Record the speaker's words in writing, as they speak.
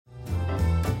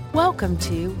Welcome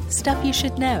to Stuff You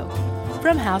Should Know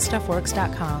from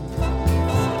HowStuffWorks.com.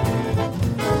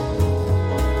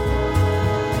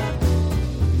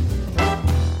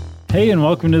 Hey, and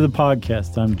welcome to the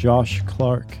podcast. I'm Josh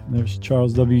Clark. There's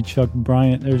Charles W. Chuck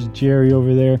Bryant. There's Jerry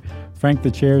over there. Frank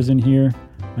the Chair's in here.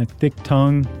 My thick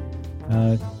tongue.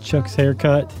 Chuck's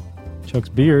haircut. Chuck's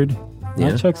beard.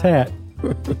 Not Chuck's hat.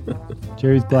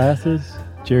 Jerry's glasses.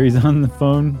 Jerry's on the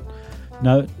phone,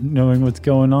 not knowing what's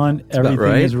going on.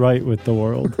 Everything is right with the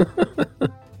world.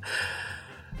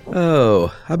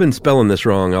 Oh, I've been spelling this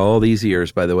wrong all these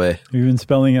years, by the way. You've been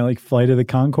spelling it like Flight of the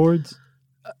Conchords?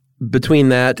 Between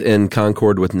that and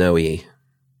Concorde with no E.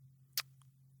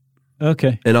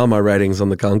 Okay. And all my writings on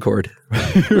the Concorde.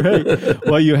 Right.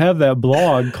 Well, you have that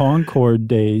blog, Concorde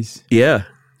Days. Yeah.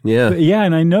 Yeah,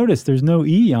 and I noticed there's no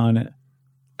E on it.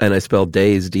 And I spelled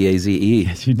days, D-A-Z-E.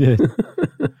 Yes, you did.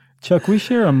 Chuck, we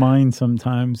share a mind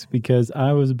sometimes because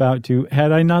I was about to,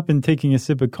 had I not been taking a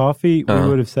sip of coffee, we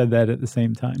would have said that at the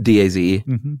same time. D-A-Z-E.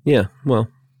 Mm-hmm. Yeah, well,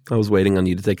 I was waiting on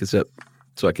you to take a sip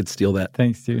so I could steal that.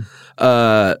 Thanks, dude.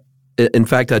 In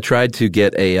fact, I tried to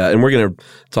get and we're going to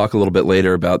talk a little bit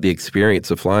later about the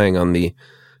experience of flying on the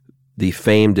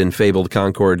famed and fabled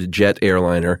Concorde jet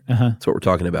airliner. That's what we're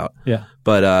talking about. Yeah.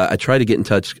 But I tried to get in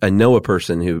touch. I know a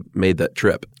person who made that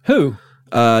trip. Who?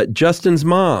 Justin's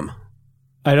mom.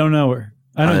 I don't know her.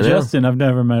 I know Justin. I've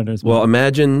never met her. Well,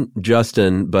 imagine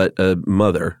Justin, but a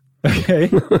mother.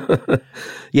 Okay.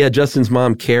 Yeah, Justin's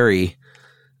mom, Carrie,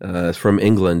 is from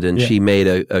England, and she made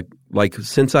a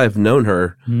since I've known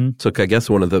her, took I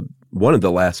guess one of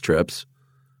the last trips,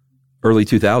 early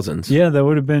 2000s. Yeah, that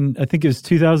would have been, I think it was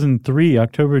 2003,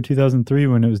 October 2003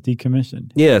 when it was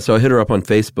decommissioned. Yeah, so I hit her up on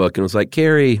Facebook and was like,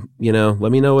 Carrie,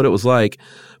 let me know what it was like.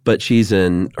 But she's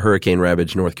in hurricane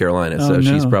ravaged North Carolina, so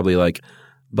she's probably like,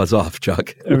 buzz off,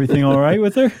 Chuck. Everything all right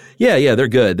with her? Yeah, they're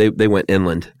good. They went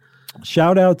inland.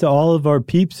 Shout out to all of our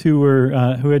peeps who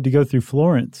had to go through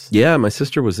Florence. Yeah, my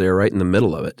sister was there right in the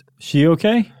middle of it. She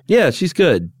okay? Yeah, she's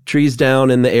good. Trees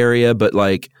down in the area, but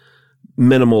like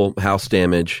minimal house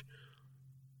damage.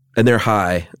 And they're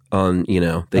high on,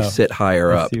 they sit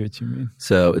higher up. I see what you mean.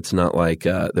 So it's not like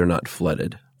they're not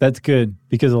flooded. That's good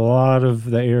because a lot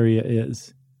of the area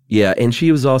is. Yeah, and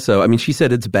she was also, she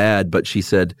said it's bad, but she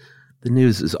said the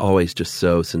news is always just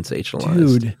so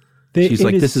sensationalized. Dude. She's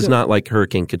like, this is not like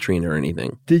Hurricane Katrina or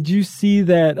anything. Did you see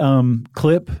that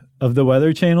clip of the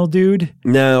Weather Channel dude?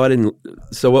 No, I didn't.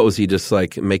 So what was he, just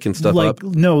like making stuff up?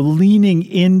 No, leaning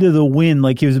into the wind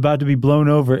like he was about to be blown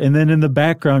over. And then in the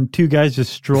background, two guys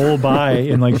just stroll by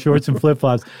in like shorts and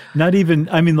flip-flops. Not even,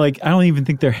 I don't even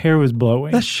think their hair was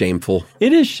blowing. That's shameful.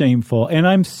 It is shameful. And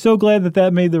I'm so glad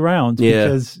that made the rounds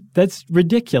because that's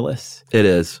ridiculous. It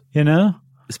is.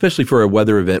 Especially for a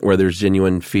weather event where there's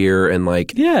genuine fear and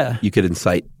you could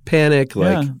incite panic.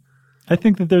 I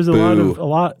think that there's a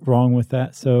lot wrong with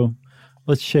that. So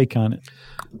let's shake on it.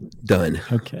 Done.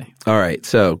 Okay. All right.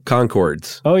 So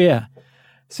Concordes. Oh yeah.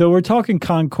 So we're talking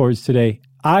Concordes today.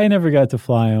 I never got to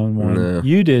fly on one. No.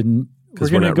 You didn't. We're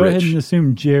going to go ahead and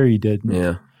assume Jerry didn't.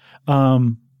 Yeah.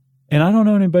 And I don't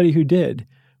know anybody who did,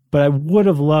 but I would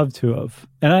have loved to have.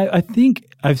 And I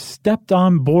think I've stepped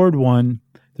on board one.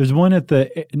 There's one at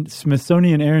the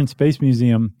Smithsonian Air and Space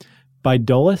Museum by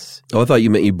Dulles. Oh, I thought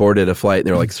you meant you boarded a flight and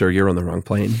they're like, sir, you're on the wrong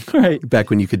plane. Right. Back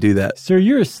when you could do that. Sir,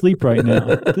 you're asleep right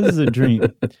now. This is a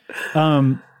dream.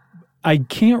 I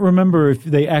can't remember if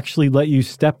they actually let you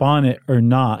step on it or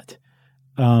not.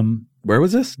 Where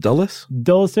was this? Dulles?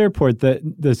 Dulles Airport,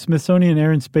 the Smithsonian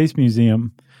Air and Space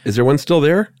Museum. Is there one still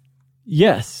there?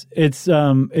 Yes. It's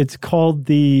called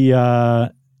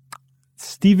the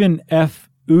Stephen F.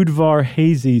 Udvar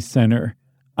Hazy Center.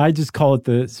 I just call it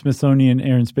the Smithsonian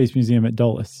Air and Space Museum at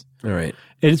Dulles. All right.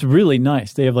 It's really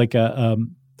nice. They have like a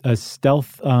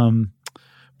stealth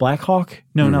Black Hawk.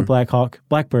 No, not Black Hawk.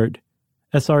 Blackbird.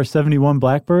 SR-71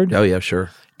 Blackbird. Oh, yeah, sure.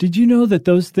 Did you know that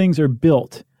those things are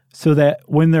built so that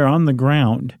when they're on the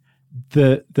ground,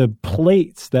 the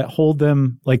plates that hold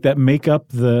them, like that make up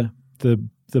the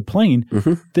plane,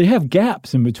 they have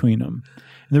gaps in between them.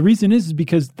 And the reason is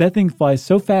because that thing flies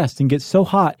so fast and gets so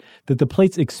hot that the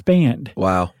plates expand.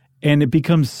 Wow. And it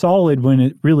becomes solid when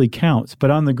it really counts.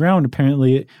 But on the ground,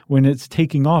 apparently, when it's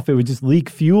taking off, it would just leak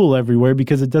fuel everywhere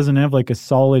because it doesn't have like a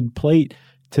solid plate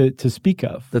to speak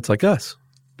of. That's like us.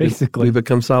 Basically. We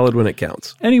become solid when it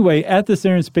counts. Anyway, at this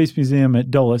Air and Space Museum at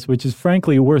Dulles, which is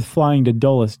frankly worth flying to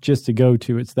Dulles just to go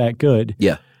to, it's that good.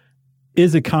 Yeah.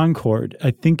 Is a Concorde.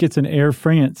 I think it's an Air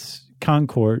France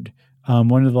Concorde.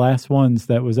 One of the last ones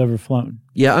that was ever flown.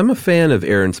 Yeah, I'm a fan of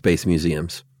air and space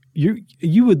museums.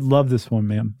 You would love this one,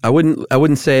 ma'am. I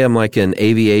wouldn't say I'm like an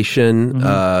aviation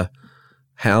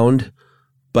hound,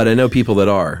 but I know people that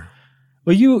are.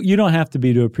 Well, you don't have to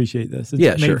be to appreciate this.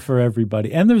 It's made for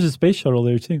everybody. And there's a space shuttle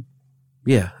there, too.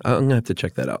 Yeah, I'm going to have to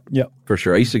check that out. Yeah. For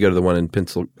sure. I used to go to the one in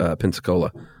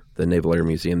Pensacola, the Naval Air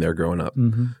Museum there growing up.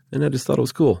 Mm-hmm. And I just thought it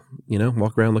was cool.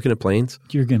 Walk around looking at planes.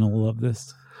 You're going to love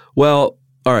this. Well,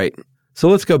 all right. So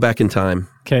let's go back in time.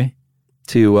 Okay.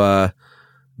 To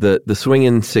the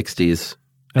swinging 60s,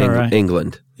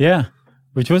 England. Yeah,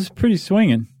 which was pretty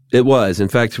swinging. It was. In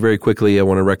fact, very quickly, I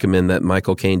want to recommend that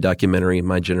Michael Caine documentary,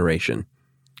 My Generation.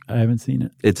 I haven't seen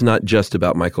it. It's not just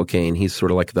about Michael Caine. He's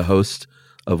sort of like the host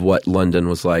of what London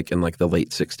was like in like the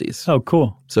late 60s. Oh,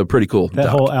 cool. So pretty cool. That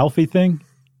whole Alfie thing?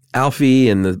 Alfie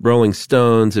and the Rolling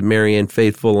Stones and Marianne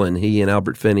Faithfull and he and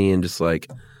Albert Finney and just like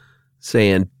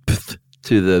saying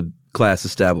to the class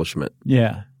establishment.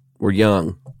 Yeah. We're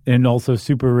young. And also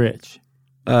super rich.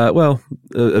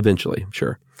 Eventually,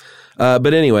 sure.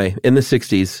 But anyway, in the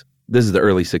 60s, this is the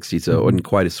early 60s, so it wasn't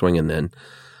quite as swinging then.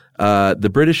 The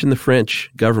British and the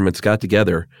French governments got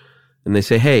together and they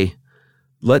say, hey,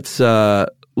 let's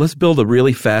build a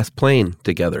really fast plane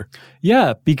together.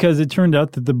 Yeah, because it turned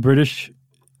out that the British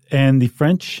and the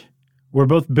French were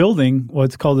both building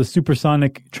what's called a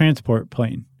supersonic transport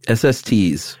plane.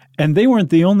 SSTs. And they weren't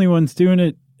the only ones doing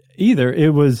it either.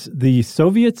 It was the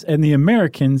Soviets and the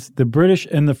Americans, the British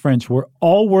and the French were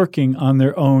all working on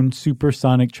their own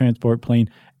supersonic transport plane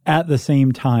at the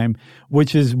same time,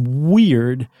 which is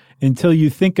weird until you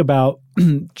think about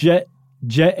jet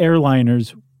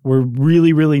airliners were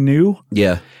really, really new.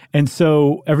 Yeah. And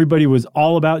so everybody was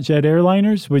all about jet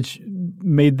airliners, which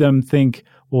made them think,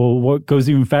 well, what goes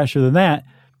even faster than that?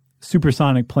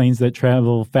 Supersonic planes that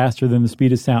travel faster than the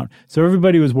speed of sound. So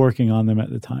everybody was working on them at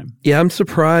the time. Yeah, I'm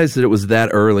surprised that it was that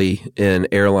early in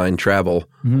airline travel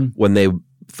when they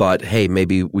thought, hey,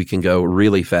 maybe we can go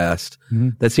really fast.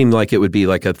 That seemed like it would be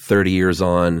like a 30 years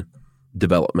on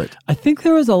development. I think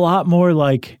there was a lot more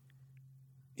like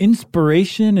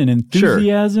inspiration and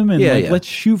enthusiasm and let's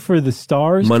shoot for the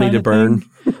stars. Money to burn.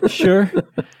 Sure.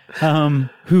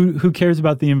 Who cares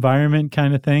about the environment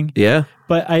kind of thing. Yeah.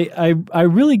 But I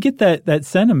really get that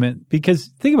sentiment because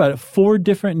think about it, 4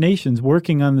 different nations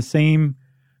working on the same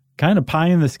kind of pie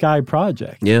in the sky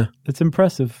project. Yeah. It's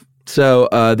impressive. So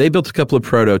they built a couple of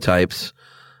prototypes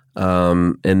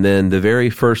and then the very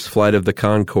first flight of the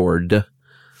Concorde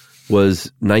was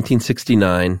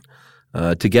 1969.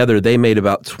 Together they made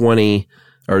about 20,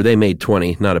 or they made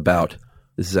 20, not about.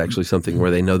 This is actually something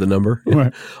where they know the number.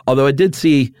 Right. Although I did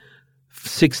see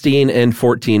 16 and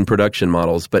 14 production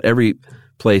models, but every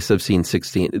place I've seen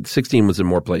 16. 16 was in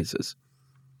more places.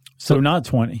 So not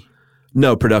 20?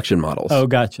 No, production models. Oh,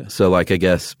 gotcha. So like I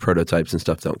guess prototypes and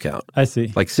stuff don't count. I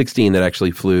see. Like 16 that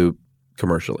actually flew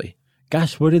commercially.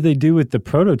 Gosh, what did they do with the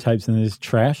prototypes? And they just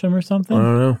trash them or something? I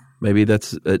don't know. Maybe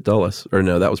that's at Dulles. Or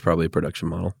no, that was probably a production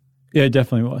model. Yeah, it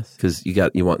definitely was. Because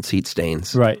you want seat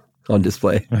stains. Right. On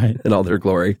display in all their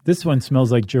glory. This one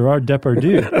smells like Gerard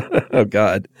Depardieu. Oh,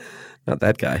 God. Not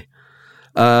that guy.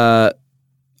 All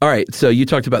right. So you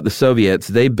talked about the Soviets.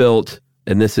 They built,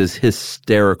 and this is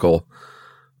hysterical,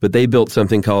 but they built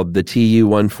something called the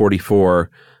Tu-144,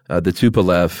 the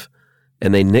Tupolev,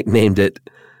 and they nicknamed it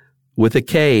with a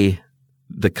K,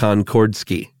 the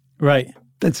Concordski. Right.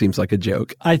 That seems like a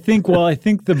joke. I think the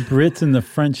Brits and the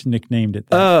French nicknamed it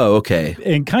that. Oh, okay.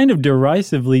 And kind of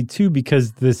derisively, too,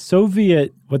 because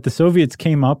what the Soviets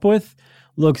came up with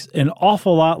looks an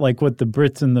awful lot like what the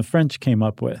Brits and the French came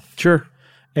up with. Sure.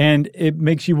 And it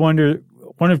makes you wonder,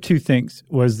 one of two things.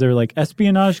 Was there like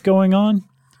espionage going on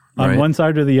one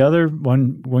side or the other?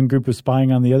 One group was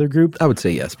spying on the other group? I would say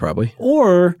yes, probably.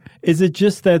 Or is it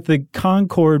just that the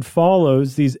Concorde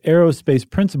follows these aerospace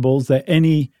principles that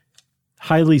any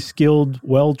highly skilled,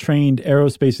 well-trained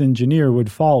aerospace engineer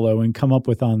would follow and come up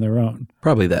with on their own?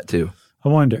 Probably that, too. I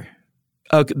wonder.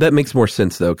 Okay, that makes more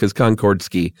sense, though, because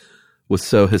Concordski was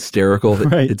so hysterical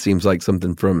that it seems like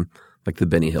something from like the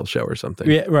Benny Hill Show or something.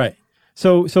 Yeah, right.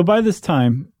 So by this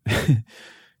time,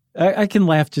 I can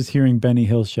laugh just hearing Benny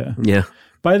Hill Show. Yeah.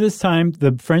 By this time,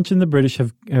 the French and the British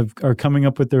are coming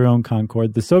up with their own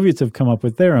Concorde. The Soviets have come up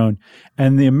with their own.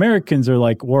 And the Americans are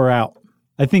like, we're out.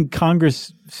 I think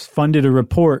Congress funded a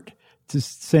report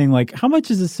just saying like, how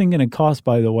much is this thing going to cost,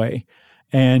 by the way?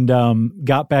 And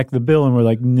got back the bill and were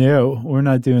like, no, we're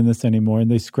not doing this anymore.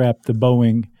 And they scrapped the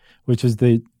Boeing, which was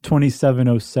the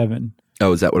 2707.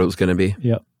 Oh, is that what it was going to be?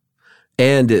 Yep.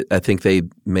 And I think they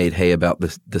made hay about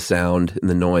the sound and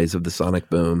the noise of the sonic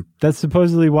boom. That's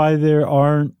supposedly why there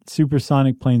aren't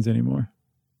supersonic planes anymore.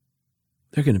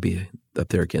 They're going to be up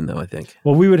there again, though, I think.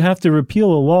 Well, we would have to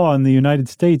repeal a law in the United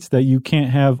States that you can't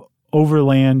have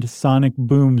overland sonic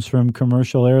booms from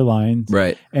commercial airlines.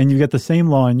 Right. And you've got the same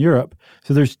law in Europe.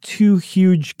 So there's two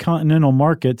huge continental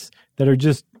markets that are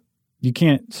just, you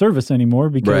can't service anymore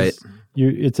because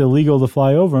it's illegal to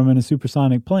fly over them in a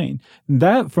supersonic plane. And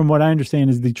that, from what I understand,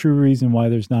 is the true reason why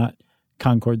there's not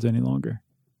Concordes any longer.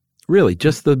 Really?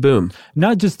 Just the boom?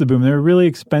 Not just the boom. They're really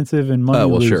expensive and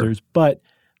money losers, sure. but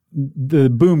the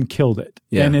boom killed it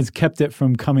and has kept it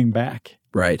from coming back.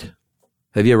 Right.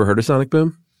 Have you ever heard of sonic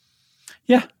boom?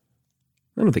 Yeah.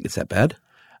 I don't think it's that bad.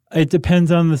 It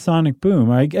depends on the sonic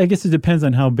boom. I guess it depends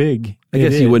on how big I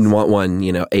guess you wouldn't want one,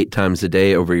 8 times a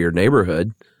day over your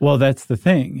neighborhood. Well, that's the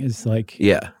thing. Is like,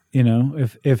 yeah.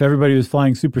 If everybody was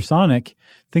flying supersonic,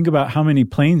 think about how many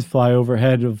planes fly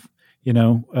overhead of,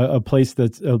 a place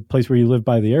where you live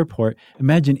by the airport.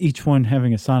 Imagine each one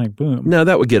having a sonic boom. No,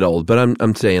 that would get old. But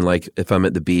I'm saying, like, if I'm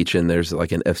at the beach and there's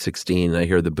like an F-16 and I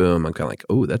hear the boom, I'm kind of like,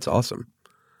 oh, that's awesome.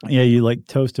 Yeah, you like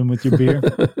toast them with your beer.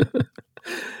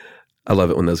 I love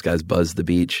it when those guys buzz the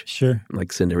beach. Sure. And,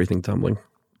 like, send everything tumbling.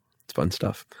 It's fun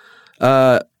stuff.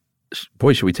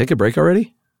 Boy, should we take a break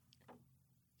already?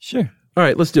 Sure. All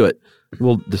right, let's do it.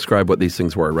 We'll describe what these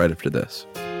things were right after this.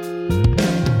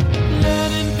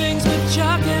 Learning things with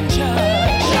Chuck and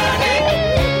Chuck.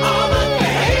 Chucking all the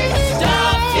things.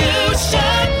 Stuff you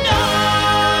should know.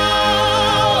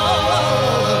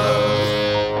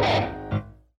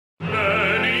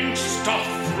 Learning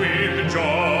stuff with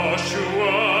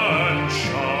Joshua and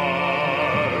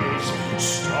Charles.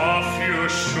 Stuff you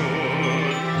should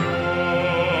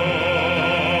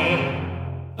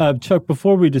know. Chuck,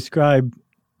 before we describe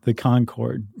the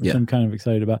Concorde, which I'm kind of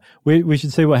excited about, we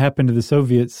should say what happened to the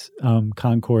Soviets'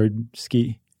 Concorde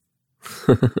ski.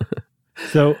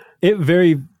 So it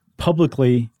very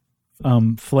publicly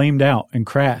flamed out and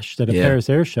crashed at a Paris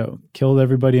air show, killed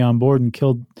everybody on board and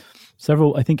killed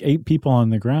several, I think 8 people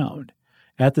on the ground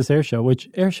at this air show, which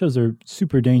air shows are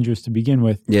super dangerous to begin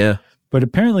with. Yeah. But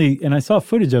apparently, and I saw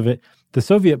footage of it, the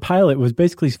Soviet pilot was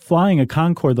basically flying a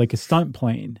Concorde like a stunt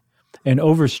plane and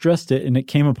overstressed it, and it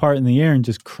came apart in the air and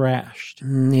just crashed.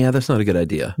 Yeah, that's not a good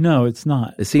idea. No, it's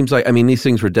not. It seems like, these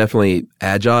things were definitely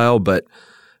agile, but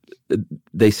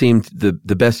they seemed the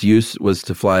best use was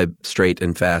to fly straight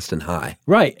and fast and high.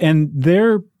 Right, and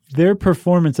their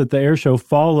performance at the air show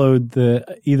followed the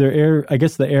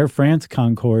Air France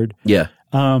Concorde. Yeah.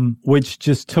 Which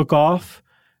just took off,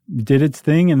 did its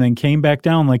thing, and then came back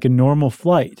down like a normal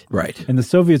flight. Right. And the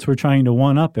Soviets were trying to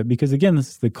one-up it because, again, this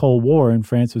is the Cold War, and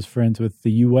France was friends with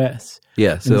the U.S.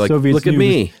 Yeah, so like, Soviets look at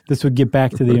me. This would get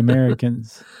back to the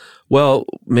Americans. Well,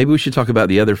 maybe we should talk about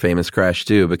the other famous crash,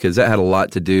 too, because that had a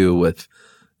lot to do with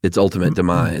its ultimate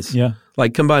demise. Yeah.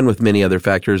 Like, combined with many other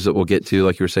factors that we'll get to,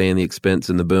 like you were saying, the expense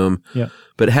and the boom. Yeah.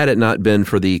 But had it not been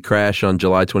for the crash on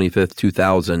July 25th,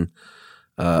 2000,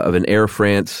 of an Air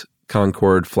France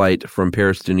Concorde flight from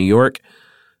Paris to New York,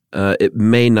 it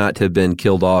may not have been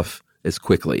killed off as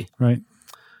quickly. Right.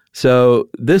 So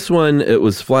this one, it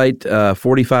was flight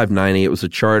 4590. It was a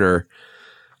charter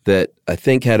that I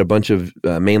think had a bunch of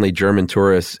mainly German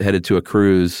tourists headed to a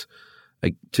cruise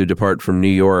to depart from New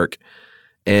York.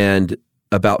 And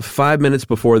about 5 minutes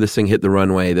before this thing hit the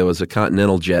runway, there was a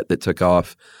Continental jet that took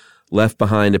off, left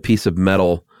behind a piece of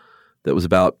metal that was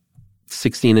about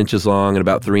 16 inches long and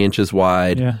about 3 inches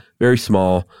wide. Yeah. Very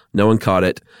small. No one caught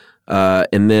it.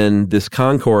 And then this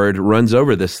Concorde runs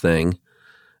over this thing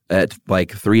at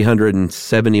like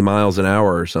 370 miles an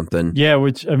hour or something. Yeah,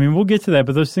 which, we'll get to that,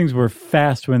 but those things were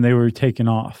fast when they were taken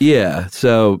off. Yeah,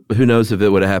 so who knows if it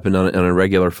would have happened on a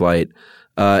regular flight.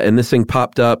 And this thing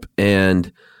popped up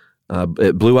and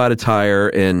it blew out a tire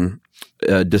and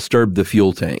disturbed the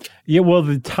fuel tank. Yeah, well,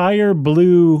 the tire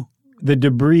blew the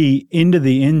debris into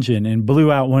the engine and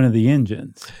blew out one of the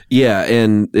engines. Yeah,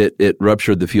 and it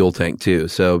ruptured the fuel tank too.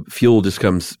 So fuel just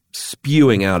comes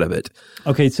spewing out of it.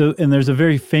 Okay, so, and there's a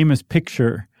very famous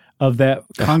picture of that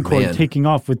Concorde taking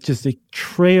off with just a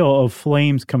trail of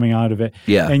flames coming out of it.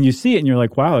 Yeah. And you see it and you're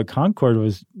like, wow, the Concorde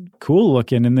was cool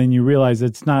looking. And then you realize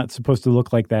it's not supposed to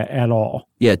look like that at all.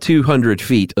 Yeah, 200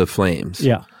 feet of flames.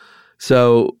 Yeah.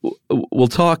 So we'll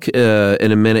talk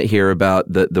in a minute here about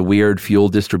the weird fuel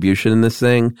distribution in this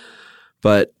thing,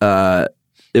 but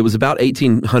it was about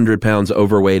 1,800 pounds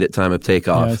overweight at time of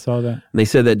takeoff. Yeah, I saw that. And they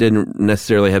said that didn't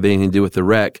necessarily have anything to do with the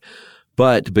wreck,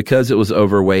 but because it was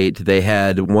overweight, they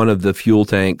had one of the fuel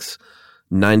tanks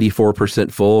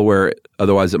 94% full, where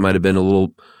otherwise it might have been a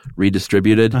little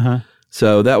redistributed. Uh-huh.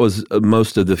 So that was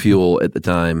most of the fuel at the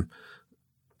time.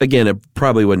 Again, it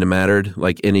probably wouldn't have mattered.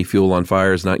 Like, any fuel on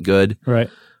fire is not good. Right.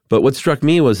 But what struck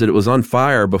me was that it was on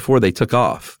fire before they took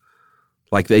off.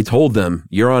 Like, they told them,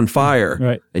 you're on fire.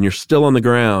 Right. And you're still on the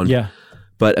ground. Yeah.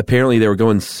 but apparently they were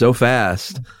going so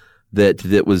fast that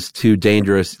it was too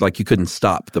dangerous. Like you couldn't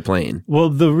stop the plane. Well,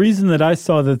 the reason that I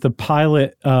saw that the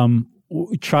pilot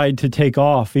tried to take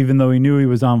off, even though he knew he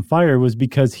was on fire, was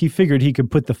because he figured he could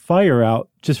put the fire out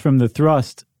just from the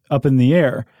thrust up in the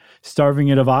air, starving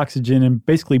it of oxygen and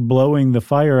basically blowing the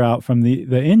fire out from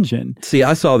the engine. See,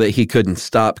 I saw that he couldn't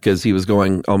stop because he was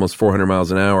going almost 400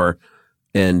 miles an hour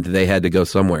and they had to go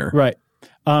somewhere. Right.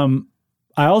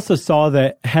 I also saw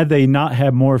that had they not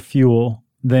had more fuel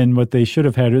than what they should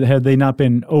have had, or had they not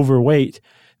been overweight,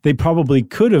 they probably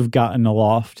could have gotten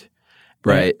aloft.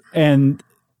 Right. And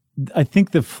I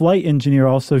think the flight engineer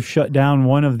also shut down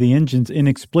one of the engines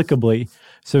inexplicably.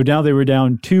 So now they were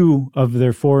down 2 of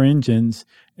their 4 engines,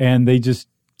 and they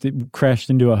crashed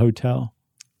into a hotel.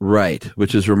 Right,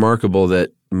 which is remarkable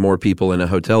that more people in a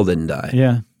hotel didn't die.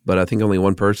 Yeah. But I think only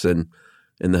one person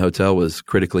in the hotel was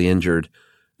critically injured,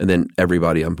 and then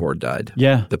everybody on board died.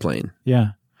 Yeah. The plane.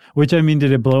 Yeah. Which, I mean,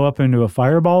 did it blow up into a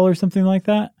fireball or something like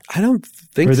that? I don't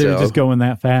think so. Or they were just going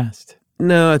that fast?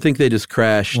 No, I think they just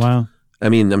crashed. Wow. I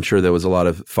mean, I'm sure there was a lot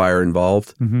of fire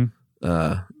involved,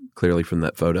 clearly from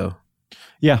that photo.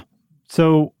 Yeah.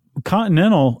 So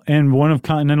Continental and one of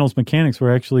Continental's mechanics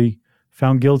were actually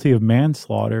found guilty of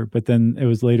manslaughter, but then it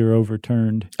was later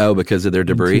overturned. Oh, because of their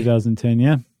debris? In 2010,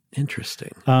 yeah.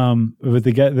 Interesting. But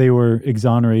they were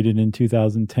exonerated in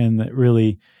 2010. That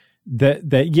really,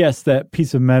 yes, that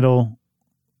piece of metal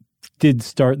did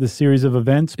start the series of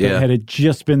events, but had it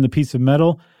just been the piece of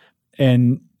metal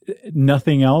and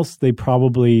nothing else, they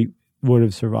probably would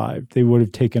have survived. They would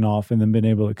have taken off and then been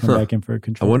able to come back in for a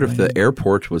control. I wonder if the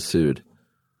airport was sued.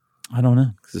 I don't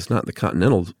know. Because it's not the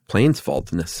Continental plane's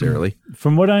fault necessarily.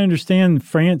 From what I understand,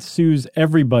 France sues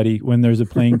everybody when there's a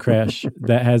plane crash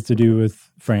that has to do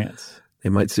with France. They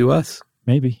might sue us.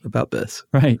 Maybe. About this.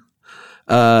 Right.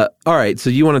 All right. So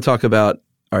you want to talk about,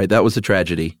 all right, that was a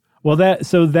tragedy. Well,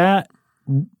 that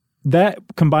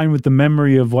combined with the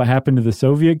memory of what happened to the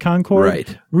Soviet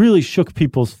Concorde really shook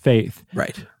people's faith.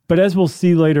 Right. But as we'll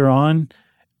see later on,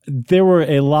 there were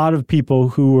a lot of people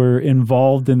who were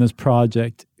involved in this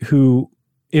project who,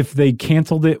 if they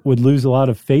canceled it, would lose a lot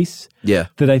of face. Yeah.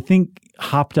 That I think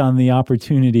hopped on the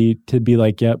opportunity to be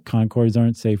like, yep, Concordes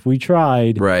aren't safe. We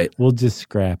tried. Right. We'll just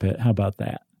scrap it. How about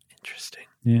that? Interesting.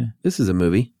 Yeah. This is a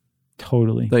movie.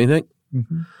 Totally. Don't you think?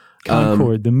 Mm-hmm.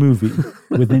 Concorde, the movie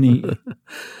with an E.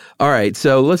 All right.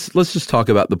 So let's just talk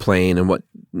about the plane and what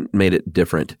made it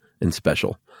different and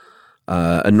special.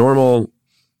 A normal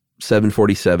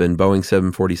 747, Boeing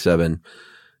 747,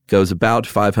 goes about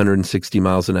 560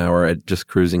 miles an hour at just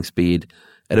cruising speed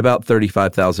at about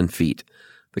 35,000 feet.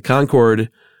 The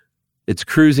Concorde, its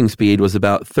cruising speed was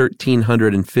about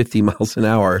 1,350 miles an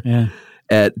hour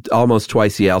at almost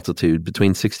twice the altitude,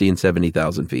 between 60 and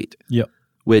 70,000 feet. Yep.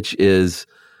 Which is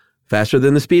faster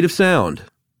than the speed of sound.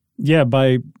 Yeah,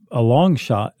 by a long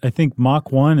shot. I think Mach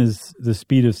 1 is the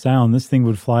speed of sound. This thing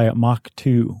would fly at Mach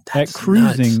 2 at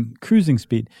cruising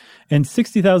speed. And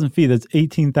 60,000 feet, that's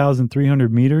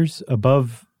 18,300 meters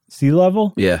above sea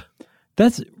level. Yeah.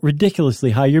 That's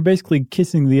ridiculously high. You're basically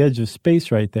kissing the edge of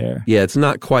space right there. Yeah, it's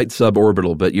not quite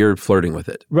suborbital, but you're flirting with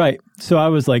it. Right. So I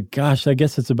was like, gosh, I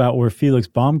guess it's about where Felix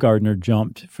Baumgartner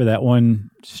jumped for that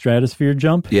one stratosphere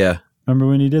jump. Yeah. Remember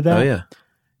when he did that? Oh, yeah.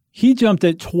 He jumped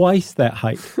at twice that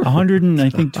height,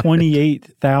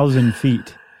 128,000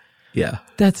 feet. Yeah.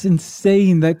 That's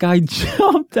insane. That guy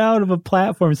jumped out of a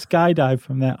platform, skydived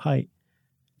from that height.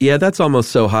 Yeah, that's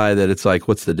almost so high that it's like,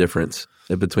 what's the difference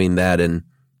between that and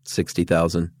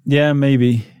 60,000? Yeah,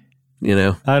 maybe. You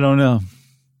know? I don't know.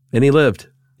 And he lived.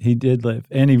 He did live.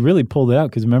 And he really pulled it out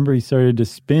because remember he started to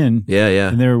spin. Yeah, yeah.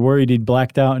 And they were worried he'd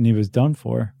blacked out and he was done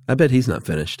for. I bet he's not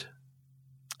finished.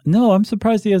 No, I'm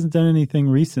surprised he hasn't done anything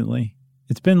recently.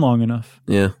 It's been long enough.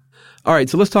 Yeah. All right,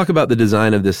 so let's talk about the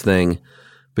design of this thing,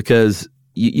 because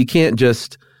you can't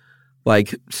just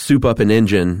like soup up an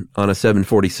engine on a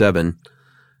 747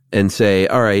 and say,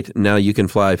 all right, now you can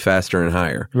fly faster and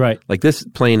higher. Right. Like this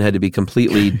plane had to be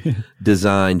completely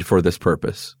designed for this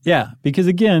purpose. Yeah, because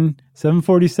again,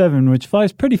 747, which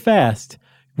flies pretty fast,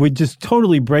 would just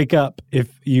totally break up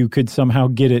if you could somehow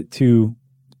get it to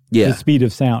the speed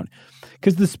of sound.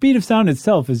 Because the speed of sound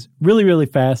itself is really, really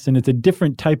fast, and it's a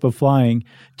different type of flying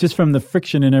just from the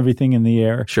friction and everything in the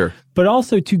air. Sure. But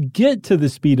also to get to the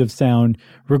speed of sound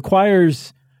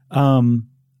requires a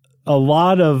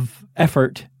lot of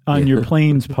effort on your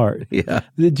plane's part. Yeah.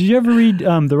 Did you ever read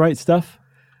The Right Stuff?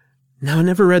 No, I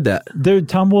never read that.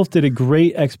 Tom Wolfe did a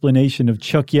great explanation of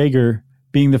Chuck Yeager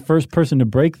being the first person to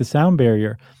break the sound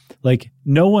barrier. Like,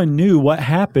 no one knew what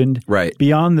happened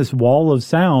beyond this wall of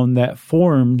sound that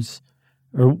forms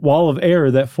or wall of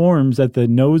air that forms at the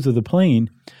nose of the plane.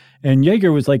 And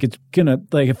Yeager was like, it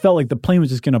felt like the plane was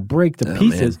just going to break to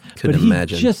pieces. Man. Couldn't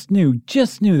imagine. He just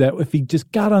knew that if he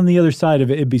just got on the other side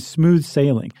of it, it'd be smooth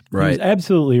sailing. Right. He was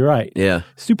absolutely right. Yeah.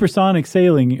 Supersonic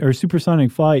sailing or supersonic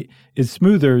flight is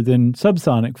smoother than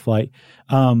subsonic flight.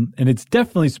 And it's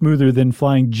definitely smoother than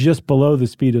flying just below the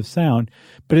speed of sound.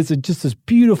 But it's just this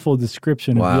beautiful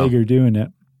description of Yeager doing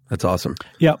it. That's awesome.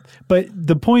 Yeah. But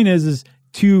the point is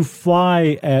to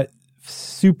fly at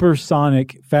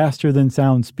supersonic, faster than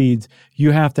sound speeds, you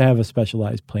have to have a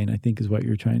specialized plane, I think is what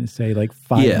you're trying to say like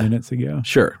 5 minutes ago.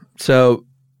 Sure. So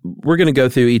we're going to go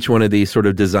through each one of these sort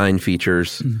of design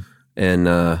features and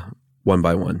one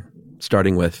by one,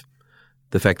 starting with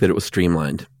the fact that it was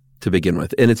streamlined to begin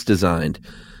with, and it's designed.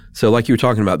 So like you were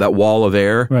talking about, that wall of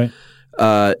air, right?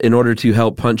 In order to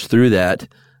help punch through that,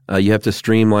 you have to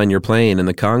streamline your plane. And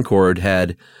the Concorde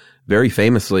had very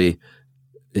famously,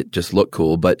 it just looked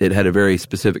cool, but it had a very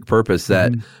specific purpose,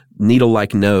 that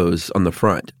needle-like nose on the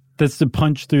front. That's to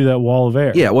punch through that wall of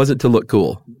air. Yeah, it wasn't to look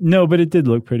cool. No, but it did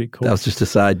look pretty cool. That was just a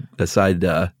side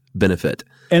benefit.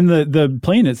 And the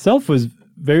plane itself was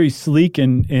very sleek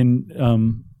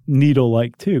and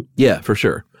needle-like too. Yeah, for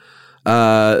sure.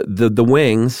 The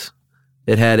wings,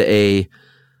 it had a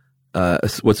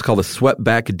what's called a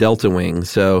swept-back delta wing.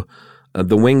 So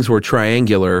the wings were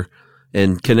triangular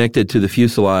and connected to the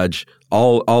fuselage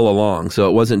all along. So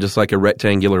it wasn't just like a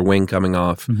rectangular wing coming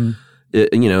off.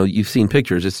 You've seen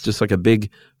pictures. It's just like a big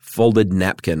folded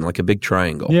napkin, like a big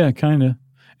triangle. Yeah, kind of.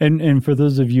 And for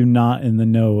those of you not in the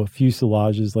know, a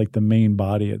fuselage is like the main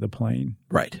body of the plane.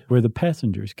 Right. Where the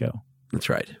passengers go. That's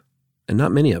right. And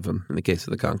not many of them in the case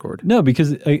of the Concorde. No,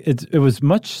 because it was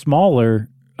much smaller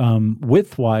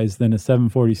width-wise than a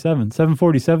 747.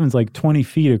 747 is like 20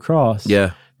 feet across.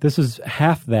 Yeah. This was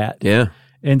half that. Yeah.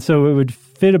 And so it would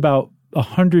fit about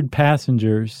 100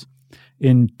 passengers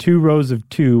in 2 rows of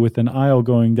 2 with an aisle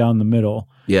going down the middle.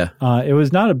 Yeah. It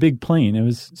was not a big plane. It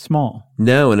was small.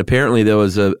 No, and apparently there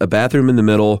was a bathroom in the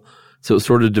middle, so it was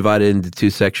sort of divided into 2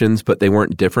 sections, but they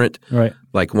weren't different. Right.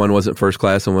 Like one wasn't first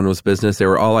class and one was business. They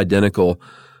were all identical,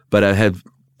 but I had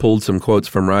pulled some quotes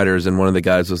from writers, and one of the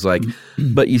guys was like,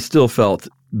 but you still felt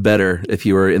better if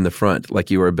you were in the front, like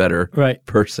you were a better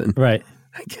person. Right.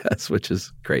 I guess, which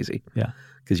is crazy. Yeah.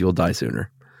 Because you'll die sooner.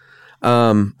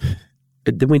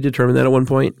 Didn't we determine that at one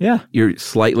point? Yeah. You're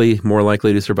slightly more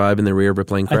likely to survive in the rear of a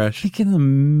plane crash? I think in the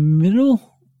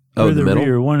middle or the middle?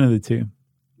 rear, one of the two.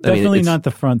 Definitely not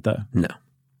the front, though. No.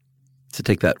 So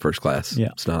take that, first class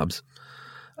snobs.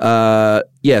 So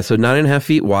 9.5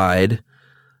 feet wide,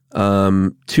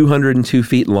 202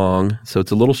 feet long. So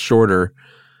it's a little shorter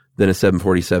than a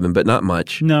 747, but not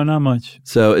much. No, not much.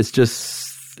 So it's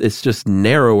just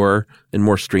narrower and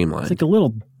more streamlined. It's like a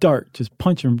little dart just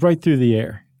punching right through the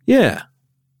air. Yeah.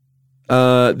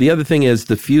 The other thing is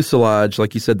the fuselage,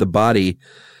 like you said, the body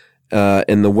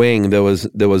and the wing, there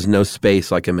was no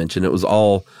space, like I mentioned. It was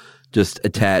all just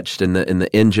attached, and the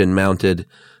engine mounted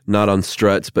not on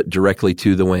struts but directly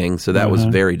to the wing. So that was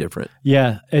very different.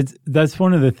 Yeah, that's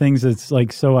one of the things that's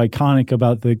like so iconic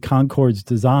about the Concorde's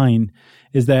design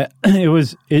is that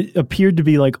it appeared to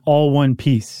be like all one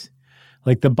piece.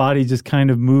 Like the body just kind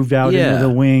of moved out into the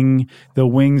wing. The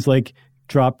wings like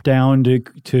dropped down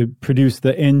to produce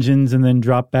the engines and then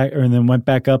dropped back and then went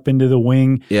back up into the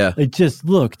wing. Yeah. It just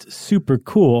looked super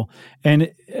cool.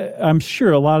 And I'm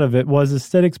sure a lot of it was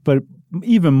aesthetics, but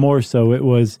even more so it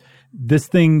was this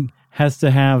thing has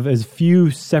to have as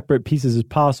few separate pieces as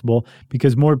possible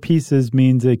because more pieces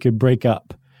means it could break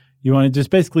up. You want to just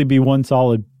basically be one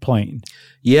solid plane.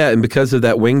 Yeah, and because of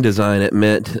that wing design, it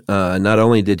meant not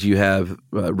only did you have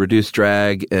reduced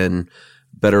drag and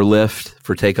better lift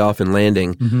for takeoff and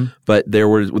landing, but there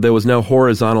was no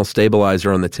horizontal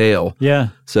stabilizer on the tail. Yeah.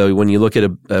 So when you look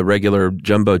at a regular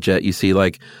jumbo jet, you see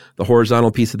like the horizontal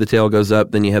piece of the tail goes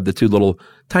up, then you have the 2 little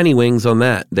tiny wings on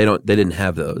that. They didn't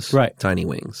have those tiny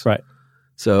wings. Right.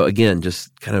 So again,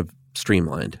 just kind of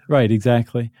streamlined. Right,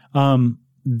 exactly.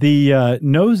 The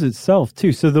nose itself,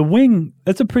 too. So the wing,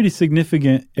 that's a pretty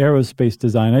significant aerospace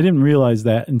design. I didn't realize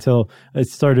that until it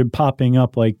started popping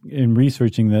up, like, in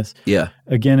researching this. Yeah.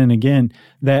 Again and again.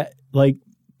 That, like,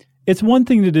 it's one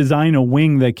thing to design a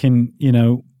wing that can,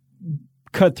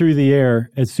 cut through the air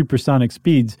at supersonic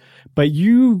speeds, but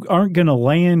you aren't going to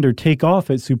land or take off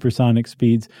at supersonic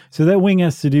speeds. So that wing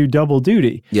has to do double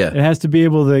duty. Yeah. It has to be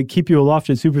able to keep you aloft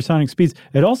at supersonic speeds.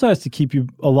 It also has to keep you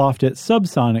aloft at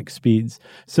subsonic speeds.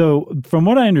 So from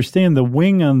what I understand, the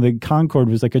wing on the Concorde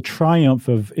was like a triumph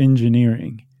of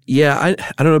engineering. Yeah, I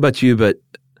don't know about you, but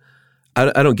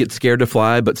I don't get scared to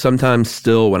fly, but sometimes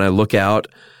still when I look out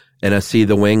and I see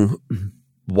the wing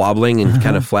wobbling and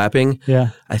kind of flapping. Yeah.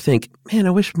 I think, man,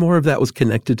 I wish more of that was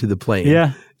connected to the plane.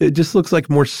 Yeah. It just looks like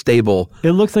more stable.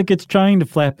 It looks like it's trying to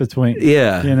flap its wings.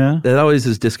 Yeah. You know? That always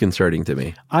is disconcerting to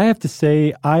me. I have to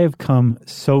say, I have come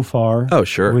so far Oh,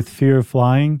 sure. with fear of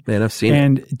flying. Man, I've seen it.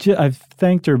 And I've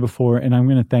thanked her before, and I'm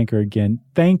going to thank her again.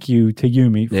 Thank you to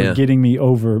Yumi for getting me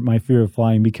over my fear of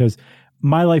flying, because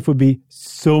my life would be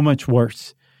so much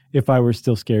worse if I were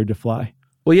still scared to fly.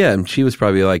 Well, yeah, and she was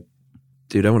probably like,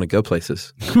 dude, I want to go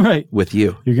places Right. with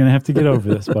you. You're going to have to get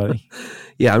over this, buddy.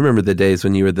 Yeah, I remember the days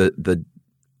when you were the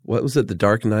what was it, the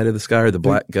dark night of the sky or the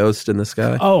black ghost in the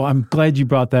sky? Oh, I'm glad you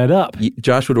brought that up.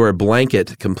 Josh would wear a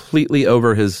blanket completely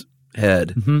over his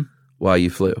head while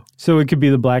you flew. So it could be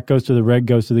the black ghost or the red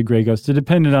ghost or the gray ghost. It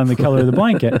depended on the color of the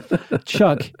blanket.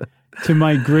 Chuck, to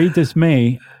my great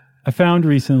dismay, I found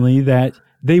recently that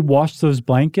they wash those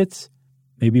blankets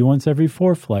maybe once every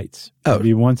 4 flights,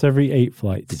 maybe once every 8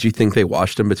 flights. Did you think they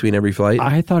washed them between every flight?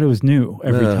 I thought it was new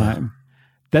every time.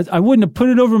 I wouldn't have put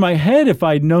it over my head if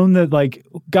I'd known that, like,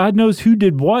 God knows who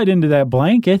did what into that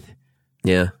blanket.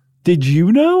 Yeah. Did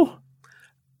you know?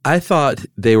 I thought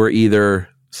they were either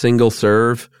single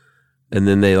serve and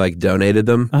then they like donated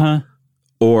them,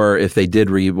 or if they did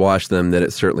rewash them, that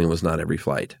it certainly was not every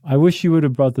flight. I wish you would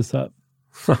have brought this up.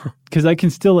 Because I can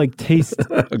still like taste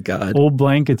old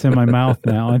blankets in my mouth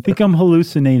now. I think I'm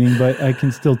hallucinating, but I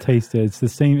can still taste it. It's the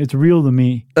same. It's real to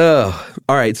me. Oh,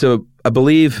 all right. So I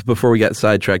believe before we got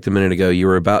sidetracked a minute ago, you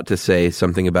were about to say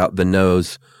something about the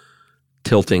nose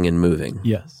tilting and moving.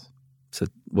 Yes. So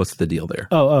what's the deal there?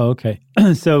 Oh, okay.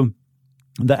 So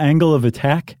the angle of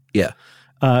attack. Yeah.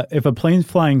 If a plane's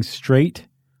flying straight,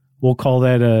 we'll call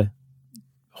that a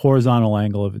horizontal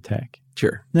angle of attack.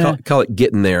 Sure. Nah. Call it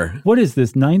getting there. What is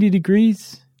this, 90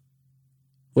 degrees?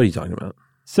 What are you talking about?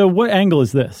 So what angle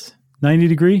is this? 90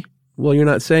 degree? Well, you're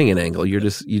not saying an angle. You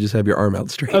just have your arm out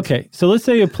straight. Okay. So let's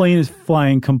say a plane is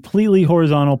flying completely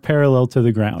horizontal, parallel to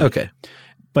the ground. Okay.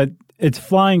 But it's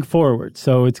flying forward.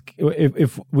 So it's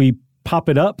if we pop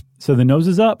it up, so the nose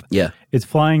is up, it's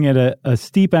flying at a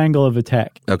steep angle of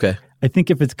attack. Okay. I think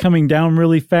if it's coming down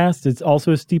really fast, it's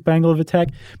also a steep angle of attack.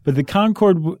 But the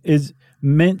Concorde is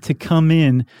meant to come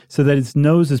in so that its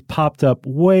nose is popped up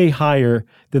way higher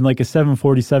than like a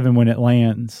 747 when it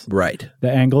lands. Right.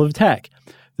 The angle of attack.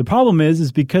 The problem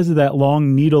is because of that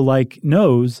long needle-like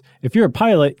nose, if you're a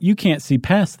pilot, you can't see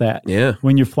past that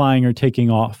when you're flying or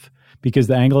taking off because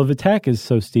the angle of attack is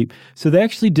so steep. So they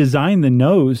actually designed the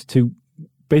nose to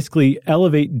basically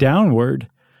elevate downward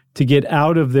to get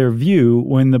out of their view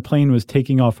when the plane was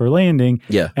taking off or landing.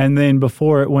 Yeah. And then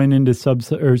before it went into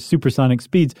supersonic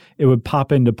speeds, it would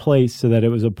pop into place so that it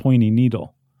was a pointy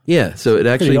needle. Yeah. So it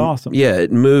actually, pretty awesome. Yeah,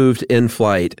 it moved in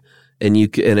flight, and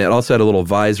and it also had a little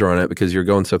visor on it because you're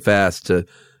going so fast to,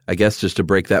 I guess, just to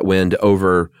break that wind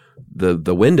over the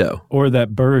window. Or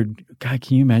that bird. God,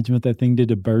 can you imagine what that thing did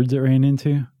to birds it ran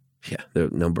into? Yeah.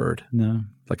 No bird. No.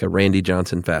 Like a Randy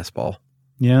Johnson fastball.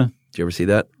 Yeah. Did you ever see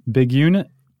that? Big unit?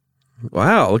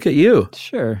 Wow, look at you.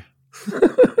 Sure.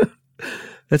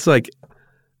 It's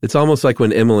almost like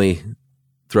when Emily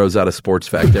throws out a sports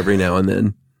fact every now and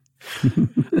then.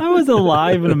 I was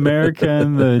alive in America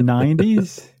in the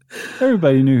 90s.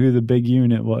 Everybody knew who the big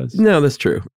unit was. No, that's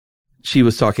true. She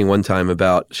was talking one time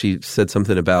she said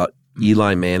something about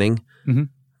Eli Manning. Mm-hmm.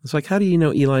 It's like, how do you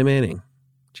know Eli Manning?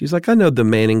 She's like, I know the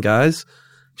Manning guys.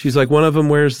 She's like, one of them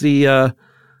wears the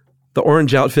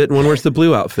orange outfit and one wears the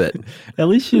blue outfit. At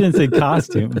least she didn't say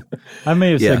costume. I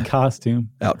may have said costume.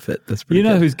 Outfit. That's pretty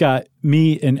good. Who's who's got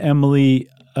me and Emily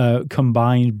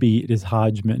combined beat is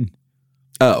Hodgman.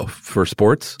 Oh, for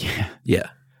sports? Yeah.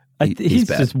 He's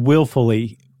just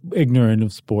willfully ignorant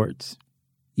of sports.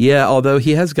 Yeah, although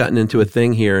he has gotten into a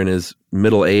thing here in his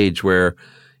middle age where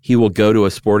he will go to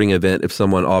a sporting event if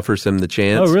someone offers him the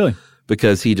chance. Oh, really?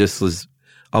 Because he just was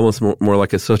almost more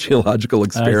like a sociological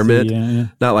experiment. Yeah.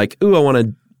 Not like, ooh, I want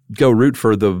to go root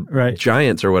for the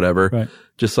Giants or whatever. Right.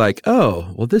 Just like,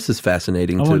 oh, well, this is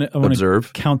fascinating to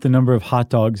observe. Count the number of hot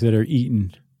dogs that are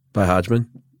eaten. By Hodgman?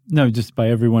 No, just by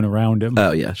everyone around him.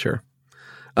 Oh, yeah, sure.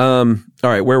 All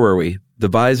right, where were we? The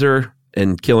visor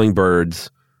and killing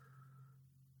birds.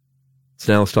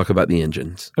 So now let's talk about the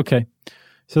engines. Okay.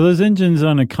 So those engines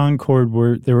on a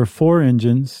Concorde there were 4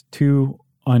 engines, 2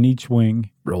 on each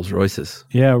wing. Rolls-Royces.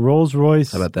 Yeah,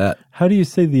 Rolls-Royce. How about that? How do you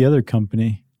say the other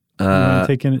company? You want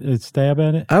to take a stab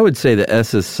at it? I would say the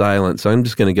S is silent, so I'm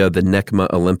just going to go the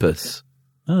Necma Olympus.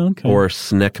 Oh, okay. Or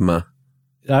Snecma.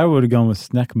 I would have gone with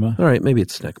Snecma. All right, maybe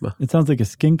it's Snecma. It sounds like a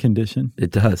skin condition.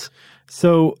 It does.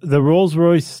 So the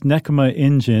Rolls-Royce Snecma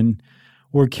engine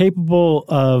were capable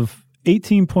of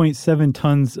 18.7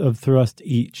 tons of thrust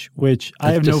each, which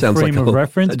I have no frame of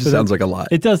reference. That just sounds like a lot.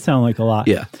 It does sound like a lot.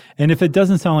 Yeah. And if it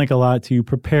doesn't sound like a lot to you,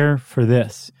 prepare for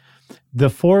this. The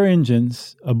 4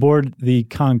 engines aboard the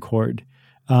Concorde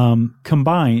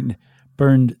combined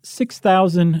burned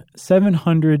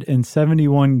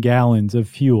 6,771 gallons of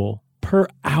fuel per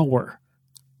hour.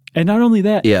 And not only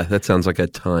that. Yeah, that sounds like a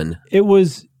ton. It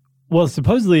was, well,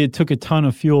 supposedly it took a ton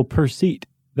of fuel per seat.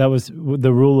 That was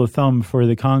the rule of thumb for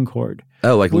the Concorde.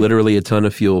 Oh, like literally a ton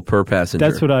of fuel per passenger.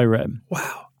 That's what I read.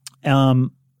 Wow.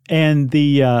 And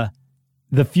the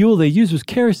fuel they used was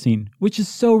kerosene, which is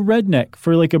so redneck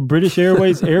for like a British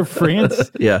Airways Air France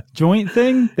joint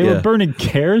thing. They were burning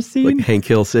kerosene. Like Hank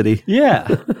Hill City. Yeah.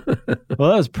 Well,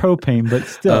 that was propane, but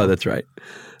still. Oh, that's right.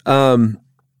 All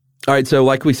right. So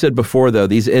like we said before, though,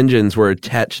 these engines were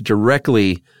attached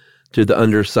directly to the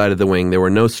underside of the wing. There were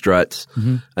no struts.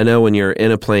 Mm-hmm. I know when you're in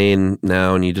a plane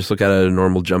now and you just look at a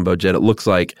normal jumbo jet, it looks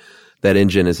like that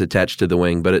engine is attached to the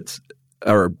wing,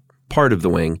 or part of the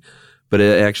wing, but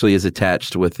it actually is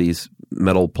attached with these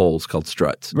metal poles called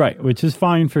struts. Right, which is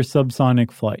fine for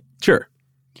subsonic flight. Sure.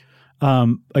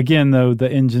 Again, though, the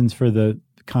engines for the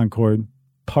Concorde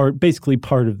basically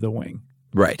part of the wing.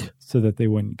 Right. So that they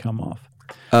wouldn't come off.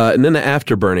 And then the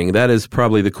afterburning, that is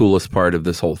probably the coolest part of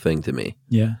this whole thing to me.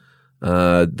 Yeah.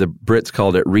 The Brits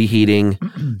called it reheating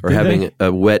or having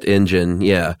a wet engine.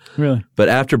 Yeah. Really? But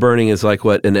afterburning is like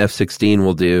what an F-16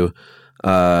 will do.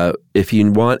 If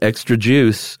you want extra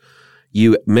juice,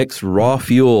 you mix raw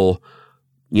fuel.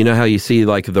 You know how you see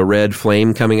like the red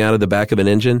flame coming out of the back of an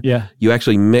engine? Yeah. You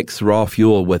actually mix raw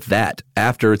fuel with that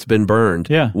after it's been burned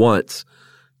once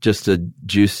just to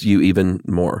juice you even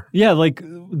more. Yeah, like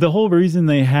the whole reason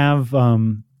they have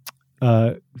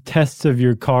tests of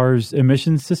your car's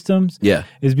emission systems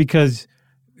is because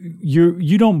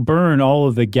you don't burn all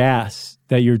of the gas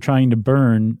that you're trying to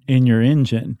burn in your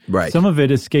engine. Right. Some of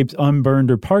it escapes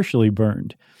unburned or partially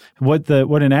burned. What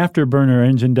an afterburner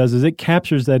engine does is it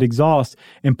captures that exhaust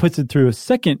and puts it through a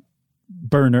second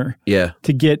burner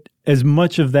to get as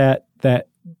much of that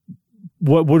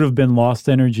what would have been lost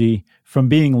energy from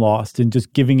being lost and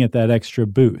just giving it that extra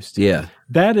boost. Yeah.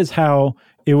 That is how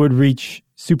it would reach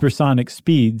supersonic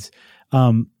speeds.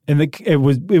 And it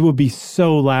would be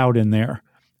so loud in there,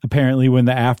 apparently, when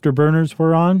the afterburners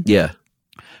were on. Yeah.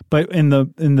 But in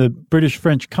the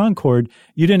British-French Concorde,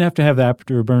 you didn't have to have the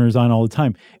afterburners on all the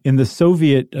time. In the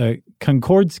Soviet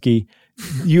Concordski,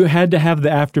 you had to have the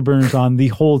afterburners on the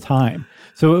whole time.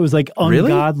 So it was like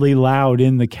ungodly loud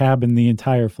in the cabin the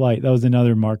entire flight. That was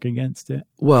another mark against it.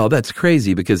 Well, that's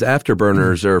crazy because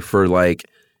afterburners are for like,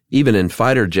 even in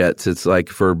fighter jets, it's like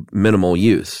for minimal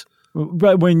use.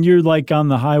 But when you're like on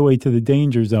the highway to the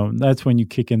danger zone, that's when you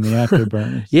kick in the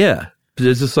afterburners. Yeah. But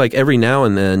it's just like every now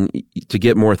and then to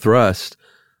get more thrust.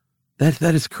 That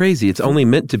is crazy. It's only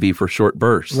meant to be for short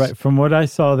bursts. Right. From what I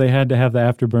saw, they had to have the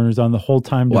afterburners on the whole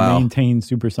time to maintain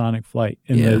supersonic flight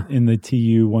in the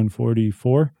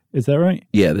Tu-144. Is that right?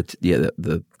 Yeah.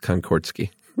 The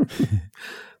Concordski.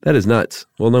 That is nuts.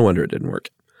 Well, no wonder it didn't work.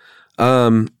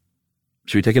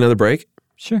 Should we take another break?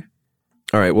 Sure.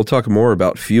 All right. We'll talk more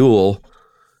about fuel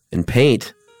and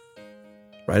paint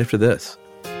right after this.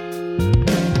 Learning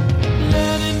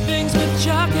things with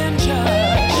Chuck and Chuck.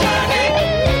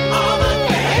 All the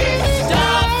things,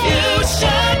 stuff you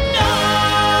should know.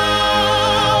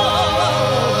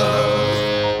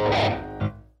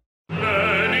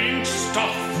 Learning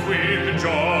stuff with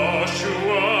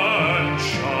Joshua and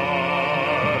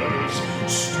Charles.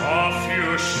 Stuff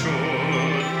you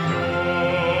should know.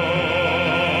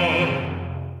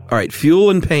 All right. Fuel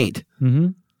and paint. Mm-hmm.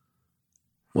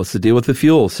 What's the deal with the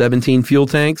fuel? 17 fuel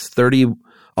tanks,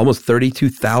 almost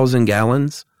 32,000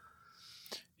 gallons.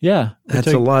 Yeah. That's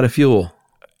a lot of fuel.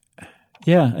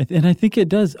 Yeah, and I think it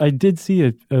does. I did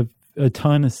see a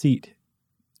ton a seat,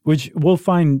 which we'll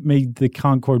find made the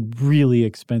Concorde really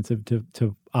expensive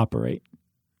to operate.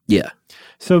 Yeah.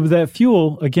 So that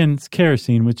fuel, again, it's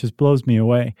kerosene, which just blows me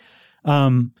away.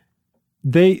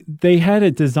 They had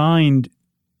it designed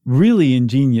really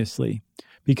ingeniously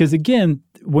because, again,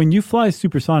 when you fly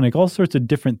supersonic, all sorts of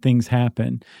different things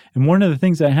happen. And one of the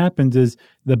things that happens is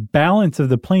the balance of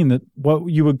the plane, that what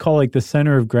you would call like the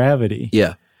center of gravity,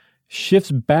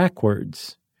 shifts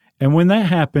backwards. And when that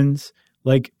happens,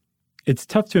 like it's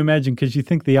tough to imagine because you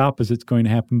think the opposite's going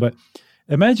to happen. But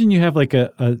imagine you have like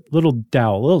a little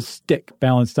dowel, a little stick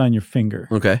balanced on your finger.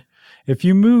 Okay. If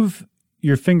you move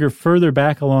your finger further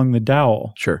back along the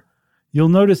dowel, you'll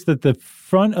notice that the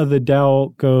front of the dowel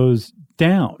goes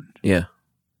down. Yeah.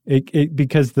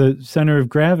 Because the center of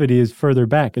gravity is further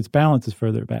back. Its balance is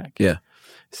further back. Yeah.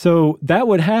 So that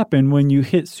would happen when you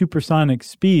hit supersonic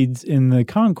speeds in the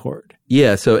Concorde.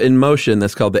 Yeah, so in motion,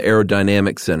 that's called the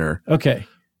aerodynamic center. Okay.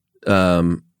 I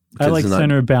like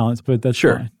center of balance, but that's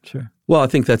Sure. fine. Sure. Well, I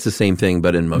think that's the same thing,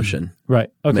 but in motion. Right.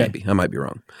 Okay. Maybe. I might be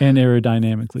wrong. And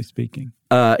aerodynamically speaking.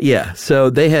 Yeah. So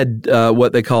they had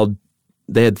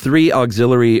they had 3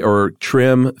 auxiliary or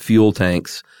trim fuel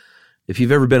tanks. If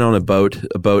you've ever been on a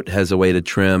boat has a way to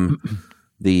trim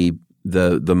the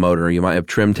motor. You might have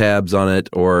trim tabs on it,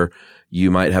 or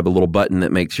you might have a little button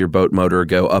that makes your boat motor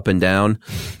go up and down.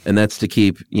 And that's to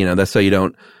keep, that's so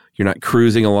you're not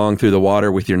cruising along through the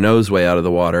water with your nose way out of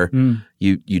the water.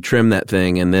 You trim that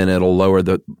thing, and then it'll lower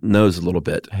the nose a little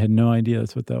bit. I had no idea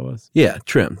that's what that was. Yeah,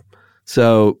 trim.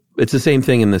 So it's the same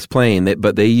thing in this plane,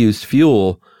 but they used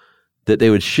fuel that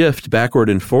they would shift backward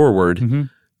and forward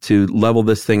to level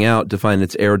this thing out to find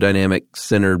its aerodynamic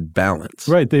center balance.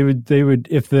 Right. They would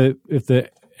if the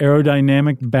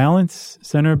aerodynamic balance,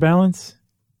 center of balance,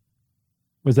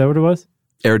 was that what it was?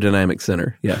 Aerodynamic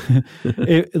center. Yeah.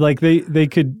 They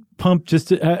could pump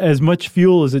just as much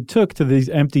fuel as it took to these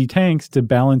empty tanks to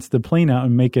balance the plane out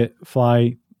and make it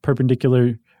fly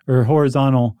perpendicular or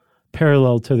horizontal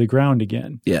parallel to the ground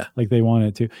again. Yeah. Like they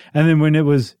wanted to. And then when it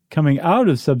was coming out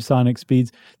of subsonic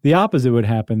speeds, the opposite would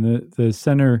happen. The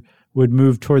center would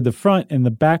move toward the front and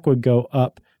the back would go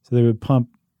up. So they would pump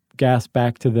gas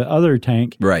back to the other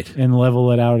tank and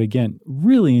level it out again.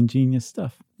 Really ingenious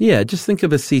stuff. Yeah. Just think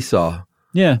of a seesaw.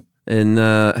 Yeah. And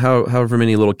however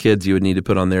many little kids you would need to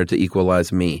put on there to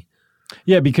equalize me.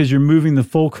 Yeah, because you're moving the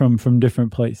fulcrum from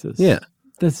different places. Yeah.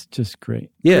 That's just great.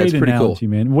 Yeah, great it's pretty analogy, cool.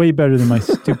 Man. Way better than my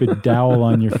stupid dowel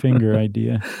on your finger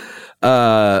idea.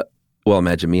 Well,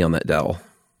 imagine me on that dowel.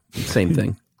 Same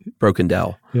thing. Broken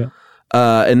dowel. Yeah.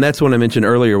 And that's when I mentioned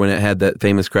earlier when it had that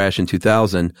famous crash in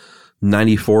 2000,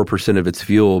 94% of its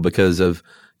fuel because of,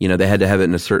 they had to have it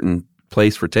in a certain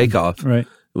place for takeoff. Right.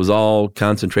 It was all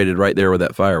concentrated right there where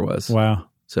that fire was. Wow.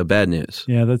 So bad news.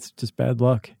 Yeah, that's just bad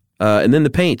luck. And then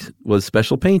the paint was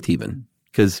special paint even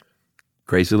because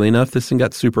crazily enough, this thing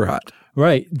got super hot.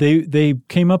 Right. They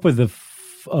came up with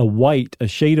a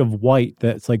shade of white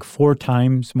that's like 4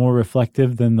 times more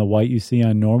reflective than the white you see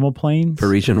on normal planes.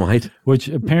 Parisian white. Which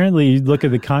apparently you look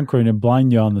at the Concorde and it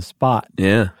blind you on the spot.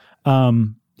 Yeah.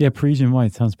 Yeah, Parisian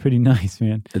white sounds pretty nice,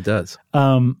 man. It does.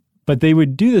 But they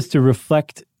would do this to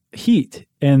reflect heat.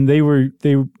 And they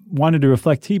wanted to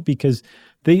reflect heat because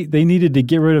they needed to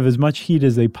get rid of as much heat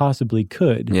as they possibly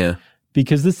could. Yeah.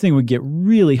 Because this thing would get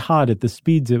really hot at the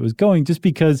speeds it was going just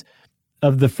because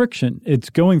of the friction.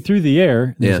 It's going through the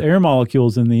air. There's air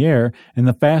molecules in the air. And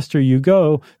the faster you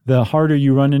go, the harder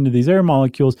you run into these air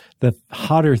molecules, the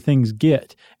hotter things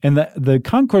get. And the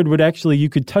Concorde would actually, you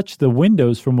could touch the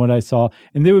windows from what I saw,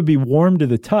 and they would be warm to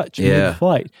the touch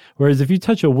mid-flight. Whereas if you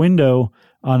touch a window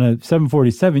on a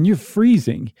 747, you're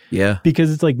freezing. Yeah.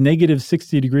 Because it's like negative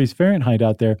 60 degrees Fahrenheit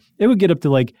out there. It would get up to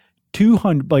like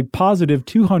positive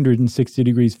 260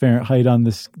 degrees Fahrenheit on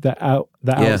the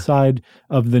outside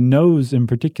of the nose in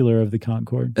particular of the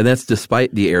Concorde. And that's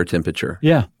despite the air temperature.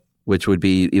 Yeah. Which would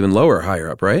be even lower higher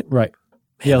up, right? Right.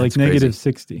 Man, yeah, like negative crazy.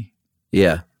 60.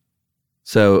 Yeah.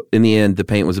 So in the end, the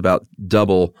paint was about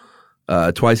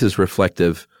twice as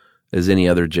reflective as any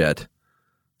other jet.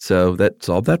 So that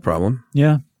solved that problem.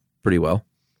 Yeah. Pretty well.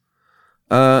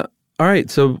 All right.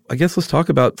 So I guess let's talk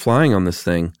about flying on this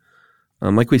thing.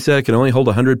 Like we said, it can only hold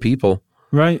 100 people.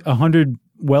 Right. 100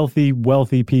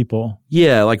 wealthy people.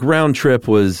 Yeah. Like round trip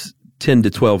was 10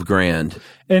 to 12 grand.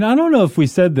 And I don't know if we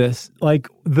said this, like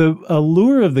the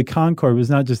allure of the Concorde was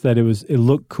not just that it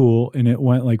looked cool and it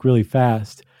went like really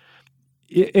fast.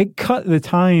 It cut the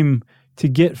time to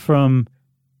get from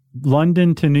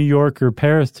London to New York or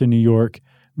Paris to New York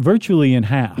virtually in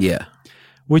half. Yeah.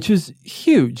 Which is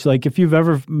huge. Like if you've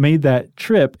ever made that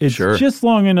trip, it's just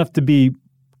long enough to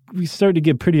we start to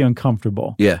get pretty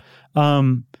uncomfortable. Yeah.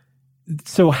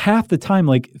 So half the time,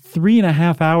 like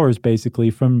 3.5 hours basically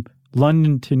from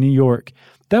London to New York,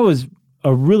 that was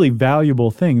a really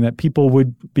valuable thing that people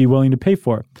would be willing to pay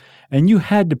for. And you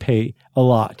had to pay a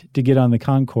lot to get on the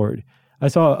Concorde. I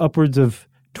saw upwards of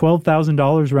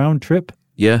 $12,000 round trip.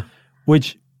 Yeah.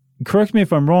 Which, correct me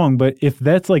if I'm wrong, but if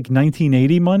that's like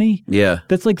 1980 money,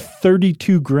 that's like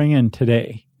 32 grand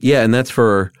today. Yeah, and that's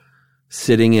for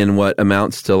sitting in what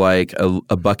amounts to like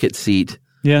a bucket seat.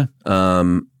 Yeah.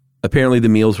 Apparently the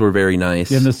meals were very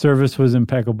nice. And the service was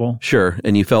impeccable. Sure.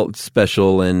 And you felt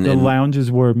special. And the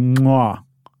lounges were mwah.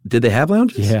 Did they have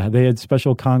lounges? Yeah, they had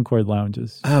special Concorde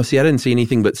lounges. Oh, see, I didn't see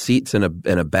anything but seats in a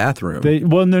bathroom.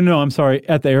 No, I'm sorry,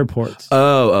 at the airports.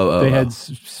 They had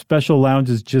special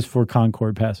lounges just for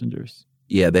Concorde passengers.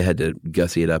 Yeah, they had to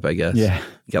gussy it up, I guess. Yeah.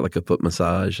 You got like a foot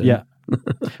massage. Yeah.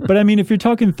 But I mean, if you're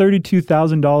talking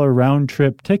 $32,000 round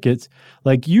trip tickets,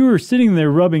 like you were sitting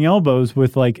there rubbing elbows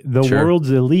with like the Sure.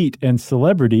 world's elite and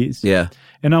celebrities. Yeah.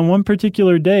 And on one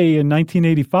particular day in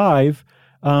 1985,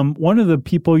 one of the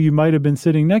people you might have been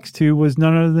sitting next to was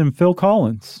none other than Phil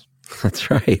Collins.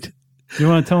 That's right. You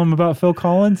want to tell them about Phil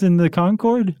Collins in the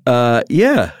Concorde?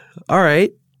 Yeah. All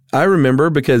right. I remember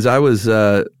because I was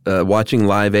watching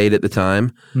Live Aid at the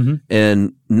time,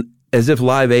 and as if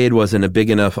Live Aid wasn't a big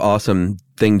enough, awesome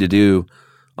thing to do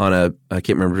on I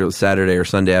can't remember if it was Saturday or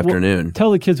Sunday afternoon. Well,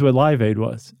 tell the kids what Live Aid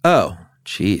was. Oh,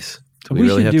 jeez. Do We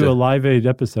really should have do to? a Live Aid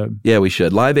episode. Yeah, we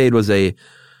should. Live Aid was a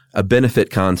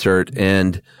benefit concert,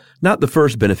 and not the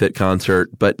first benefit concert,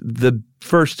 but the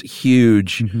first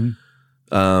huge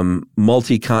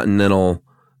multi-continental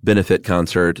benefit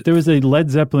concert. There was a Led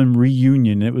Zeppelin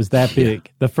reunion. It was that big,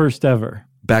 the first ever.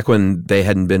 Back when they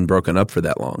hadn't been broken up for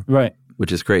that long. Right.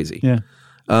 Which is crazy. Yeah.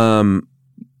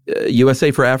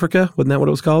 USA for Africa, wasn't that what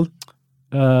it was called?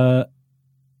 I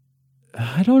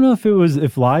don't know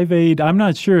if Live Aid. I'm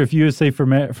not sure if USA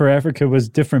for Africa was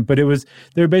different, but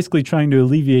they're basically trying to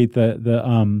alleviate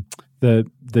the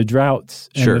droughts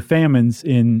and Sure. the famines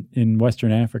in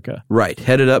Western Africa. Right,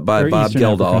 headed up by Or Bob Eastern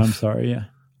Africa, Geldof. I'm sorry,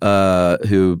 yeah.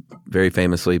 Who very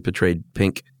famously portrayed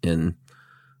Pink in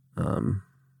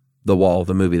The Wall,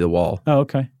 the movie The Wall, Oh,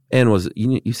 okay. and was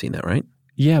you've seen that, right?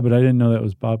 Yeah, but I didn't know that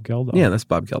was Bob Geldof. Yeah, that's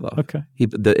Bob Geldof. Okay.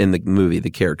 In the movie,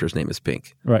 the character's name is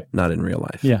Pink, Right. not in real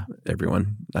life. Yeah.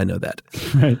 Everyone, I know that.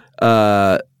 Right.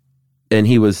 And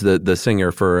he was the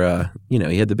singer for he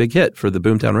had the big hit for the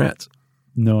Boomtown Rats.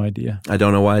 No idea. I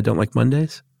don't know why I don't like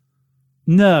Mondays.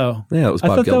 No. Yeah, it was I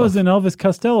Bob thought that Geldof. was an Elvis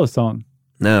Costello song.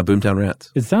 No, Boomtown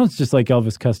Rats. It sounds just like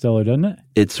Elvis Costello, doesn't it?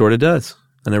 It sort of does.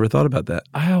 I never thought about that.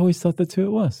 I always thought that's who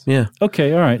it was. Yeah.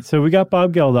 Okay, all right. So we got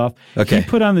Bob Geldof. Okay. He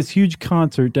put on this huge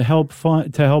concert to help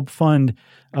fund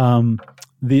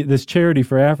this charity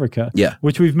for Africa. Yeah.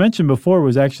 Which we've mentioned before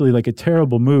was actually like a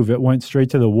terrible move. It went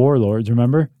straight to the warlords,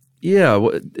 remember? Yeah,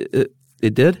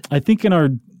 it did? I think in our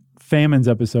famines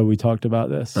episode we talked about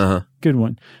this. Uh-huh. Good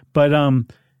one. But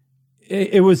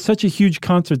it was such a huge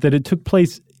concert that it took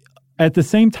place at the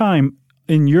same time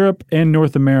in Europe and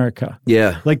North America.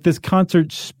 Yeah. Like this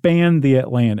concert spanned the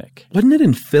Atlantic. Wasn't it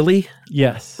in Philly?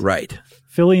 Yes. Right.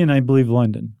 Philly and I believe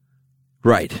London.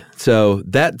 Right. So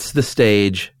that's the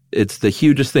stage. It's the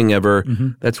hugest thing ever.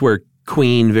 That's where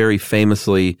Queen very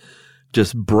famously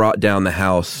just brought down the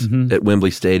house at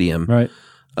Wembley Stadium. Right.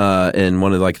 And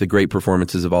one of the great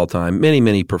performances of all time. Many,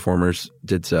 many performers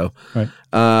did so.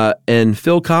 Right. And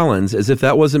Phil Collins, as if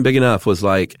that wasn't big enough, was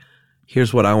like,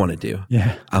 here's what I want to do.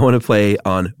 Yeah. I want to play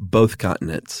on both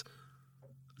continents.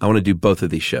 I want to do both of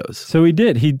these shows. So he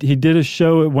did. He did a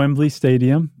show at Wembley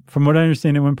Stadium. From what I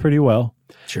understand, it went pretty well.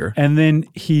 Sure. And then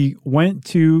he went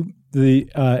to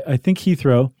I think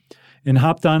Heathrow and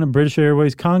hopped on a British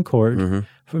Airways Concorde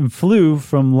and flew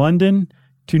from London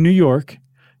to New York,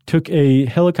 took a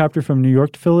helicopter from New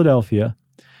York to Philadelphia,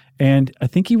 and I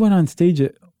think he went on stage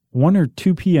at 1 or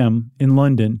 2 p.m. in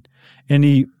London, and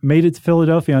he made it to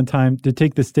Philadelphia on time to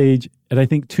take the stage at, I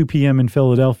think, 2 p.m. in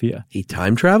Philadelphia. He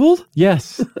time traveled?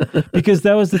 Yes, because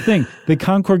that was the thing. The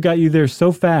Concorde got you there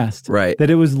so fast Right. that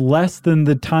it was less than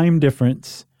the time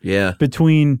difference Yeah.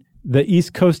 between the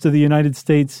East Coast of the United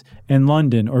States and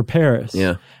London or Paris.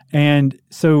 Yeah. And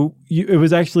so it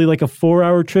was actually like a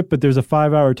 4-hour trip, but there's a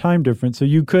 5-hour time difference. So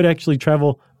you could actually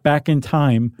travel back in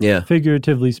time, Yeah.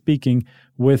 figuratively speaking,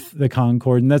 with the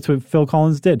Concorde. And that's what Phil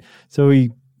Collins did. So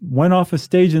he went off a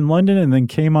stage in London and then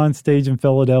came on stage in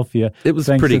Philadelphia. It was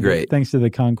thanks pretty to great. Thanks to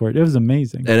the Concorde. It was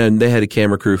amazing. And then they had a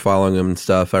camera crew following him and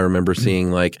stuff. I remember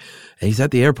seeing he's at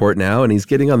the airport now and he's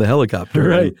getting on the helicopter.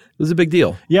 Right. And it was a big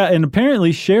deal. Yeah, and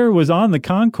apparently Cher was on the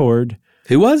Concorde.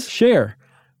 Who was? Cher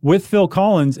with Phil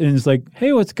Collins, and is like,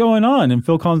 hey, what's going on? And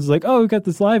Phil Collins is like, oh, we got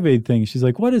this Live Aid thing. She's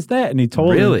like, what is that? And he told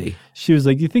her. Really? She was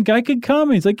like, you think I could come?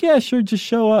 And he's like, yeah, sure, just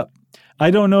show up. I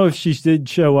don't know if she did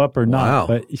show up or not, Wow.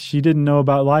 but she didn't know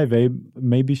about Live Aid.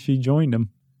 Maybe she joined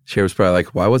him. Cher was probably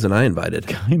like, why wasn't I invited?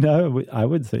 I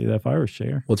would say that if I were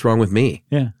Cher. What's wrong with me?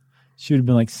 Yeah. She would have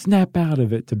been like, snap out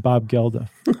of it to Bob Geldof.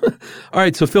 All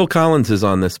right, so Phil Collins is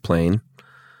on this plane.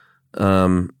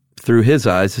 Through his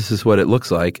eyes, this is what it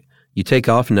looks like. You take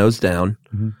off nose down,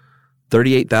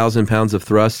 38,000 pounds of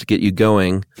thrust to get you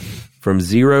going from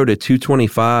 0 to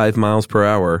 225 miles per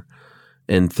hour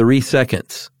in 3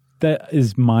 seconds. That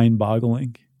is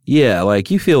mind-boggling. Yeah,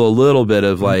 you feel a little bit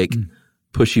of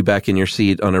push you back in your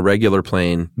seat on a regular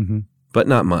plane, but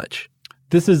not much.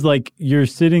 This is like you're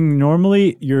sitting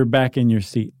normally, you're back in your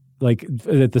seat, like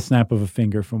at the snap of a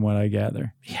finger from what I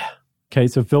gather. Yeah. Okay,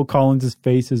 so Phil Collins'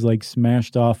 face is like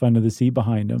smashed off onto the seat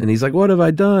behind him. And he's like, what have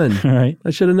I done? Right. I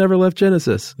should have never left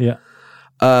Genesis. Yeah.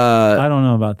 I don't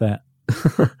know about that.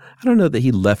 I don't know that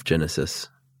he left Genesis.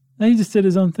 No, he just did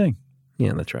his own thing.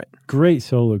 Yeah, that's right. Great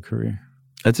solo career.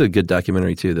 That's a good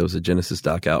documentary, too. There was a Genesis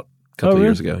doc out a couple of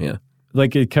years ago. Yeah.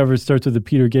 Like it starts with the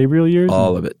Peter Gabriel years?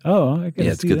 All of it. Oh, I can see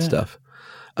it's good that. stuff.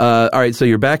 All right, so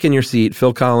you're back in your seat.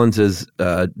 Phil Collins is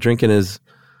drinking his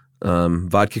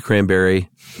vodka cranberry,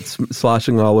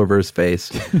 sloshing all over his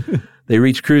face. They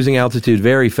reach cruising altitude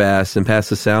very fast and pass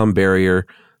the sound barrier.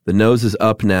 The nose is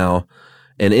up now.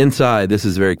 And inside, this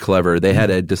is very clever. They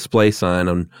had a display sign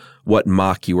on what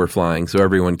Mach you were flying so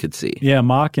everyone could see. Yeah,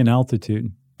 Mach and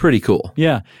altitude. Pretty cool.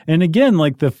 Yeah. And again,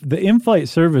 like the in-flight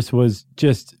service was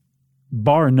just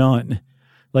bar none.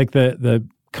 Like the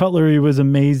cutlery was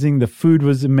amazing. The food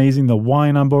was amazing. The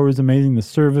wine on board was amazing. The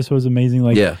service was amazing.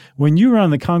 Like when you were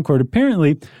on the Concorde,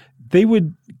 apparently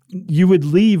you would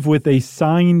leave with a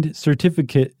signed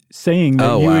certificate saying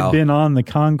that you had been on the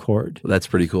Concorde. That's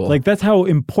pretty cool. Like that's how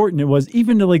important it was,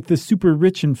 even to like the super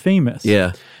rich and famous.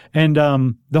 Yeah. And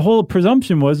the whole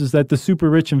presumption was that the super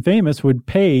rich and famous would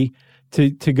pay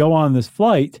to go on this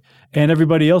flight, and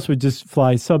everybody else would just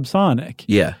fly subsonic.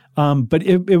 Yeah. But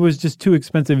it was just too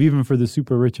expensive even for the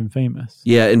super rich and famous.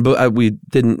 Yeah, and we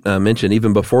didn't mention,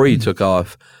 even before you took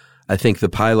off, I think the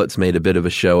pilots made a bit of a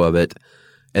show of it,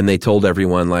 and they told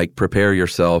everyone, like, prepare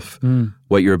yourself.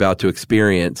 What you're about to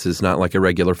experience is not like a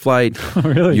regular flight. Oh,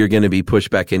 really? You're going to be pushed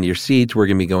back into your seat. We're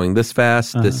going to be going this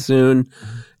fast, this soon.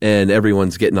 And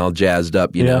everyone's getting all jazzed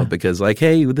up, you know, because like,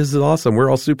 hey, this is awesome. We're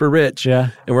all super rich. Yeah.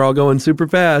 And we're all going super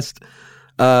fast.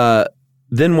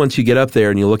 Then once you get up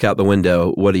there and you look out the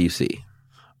window, what do you see?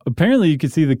 Apparently you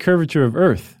could see the curvature of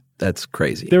Earth. That's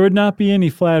crazy. There would not be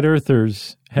any flat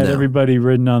earthers had everybody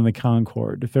ridden on the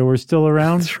Concorde. If it were still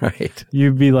around, that's right.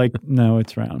 You'd be like, no,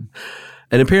 it's round.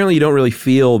 And apparently you don't really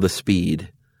feel the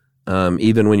speed,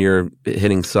 even when you're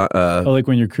hitting... like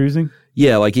when you're cruising?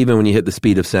 Yeah, like even when you hit the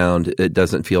speed of sound, it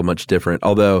doesn't feel much different.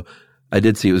 Although I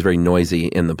did see it was very noisy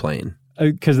in the plane.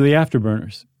 Because of the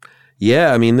afterburners.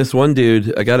 Yeah, I mean, this one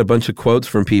dude, I got a bunch of quotes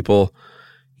from people.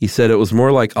 He said it was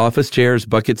more like office chairs,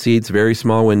 bucket seats, very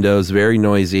small windows, very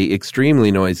noisy, extremely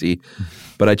noisy.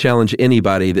 But I challenge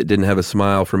anybody that didn't have a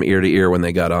smile from ear to ear when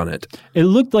they got on it. It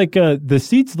looked like the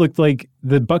seats looked like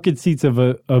the bucket seats of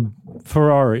a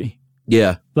Ferrari.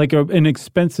 Yeah. Like an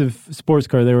expensive sports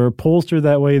car. They were upholstered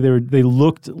that way. They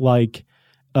looked like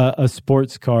a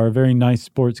sports car, very nice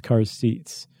sports car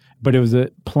seats. But it was a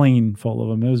plane full of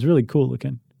them. It was really cool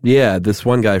looking. Yeah, this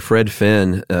one guy, Fred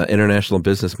Finn, international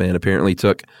businessman, apparently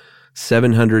took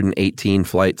 718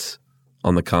 flights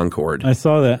on the Concorde. I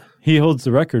saw that. He holds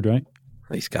the record, right?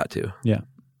 He's got to. Yeah.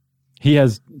 He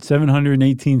has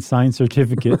 718 signed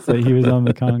certificates that he was on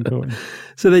the Concorde.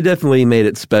 So they definitely made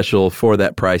it special for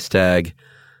that price tag.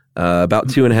 About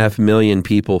 2.5 million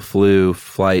people flew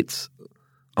flights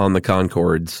on the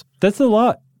Concordes. That's a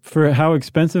lot for how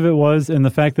expensive it was and the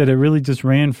fact that it really just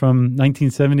ran from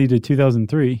 1970 to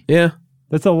 2003. Yeah.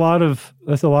 That's a lot of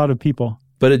people.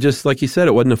 But it just, like you said,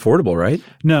 it wasn't affordable, right?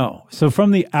 No. So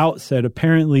from the outset,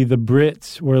 apparently the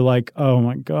Brits were like, oh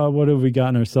my God, what have we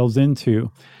gotten ourselves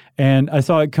into? And I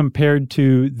saw it compared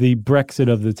to the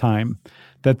Brexit of the time,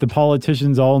 that the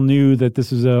politicians all knew that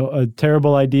this was a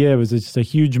terrible idea. It was just a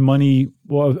huge money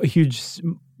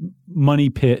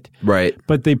pit. Right.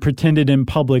 But they pretended in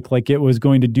public like it was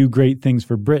going to do great things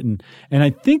for Britain. And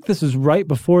I think this was right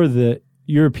before the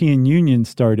European Union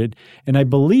started. And I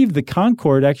believe the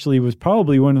Concorde actually was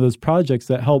probably one of those projects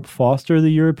that helped foster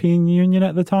the European Union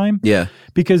at the time. Yeah.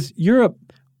 Because Europe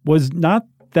was not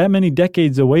that many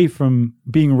decades away from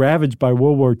being ravaged by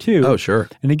World War II. Oh, sure.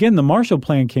 And again, the Marshall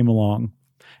Plan came along.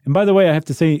 And by the way, I have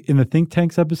to say, in the Think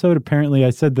Tanks episode, apparently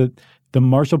I said that the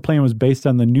Marshall Plan was based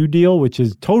on the New Deal, which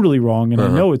is totally wrong, and I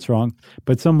know it's wrong.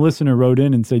 But some listener wrote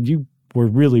in and said, you were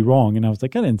really wrong. And I was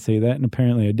like, I didn't say that, and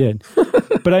apparently I did.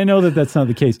 But I know that that's not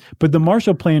the case. But the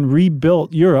Marshall Plan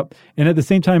rebuilt Europe, and at the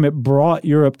same time, it brought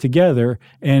Europe together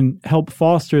and helped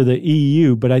foster the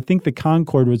EU. But I think the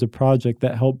Concorde was a project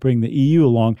that helped bring the EU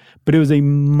along, but it was a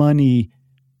money-losing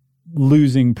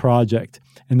project.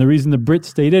 And the reason the Brits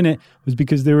stayed in it was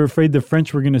because they were afraid the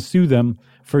French were going to sue them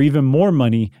for even more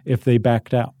money if they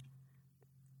backed out.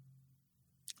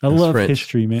 I love French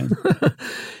history, man.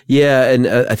 Yeah, and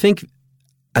I think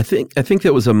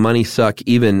that was a money suck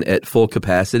even at full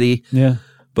capacity. Yeah.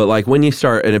 But like when you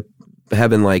start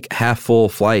having like half full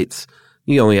flights,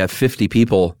 you only have 50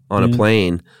 people on a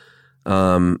plane.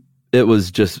 It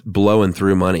was just blowing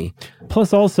through money.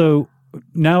 Plus also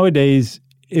nowadays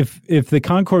if the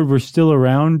Concorde were still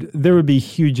around, there would be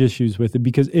huge issues with it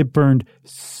because it burned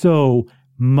so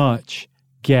much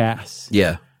gas.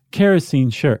 Yeah. Kerosene,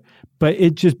 sure. But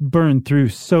it just burned through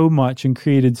so much and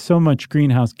created so much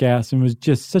greenhouse gas and was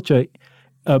just such a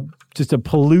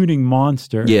polluting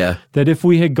monster. Yeah. That if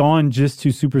we had gone just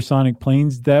to supersonic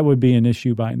planes, that would be an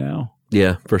issue by now.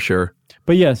 Yeah, for sure.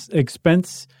 But yes,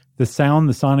 expense, the sound,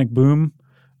 the sonic boom,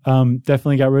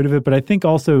 definitely got rid of it. But I think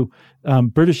also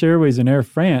British Airways and Air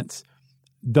France,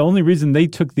 the only reason they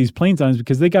took these planes on is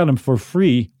because they got them for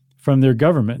free from their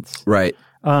governments. Right.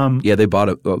 They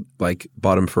bought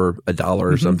them for $1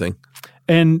 or something.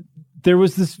 And there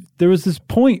was this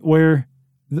point where,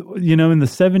 you know, in the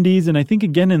 70s and I think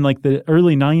again in like the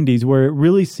early 90s where it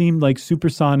really seemed like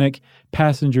supersonic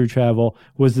passenger travel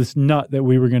was this nut that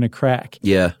we were going to crack.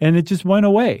 Yeah. And it just went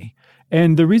away.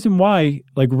 And the reason why,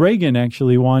 like Reagan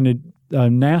actually wanted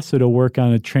NASA to work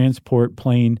on a transport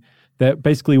plane that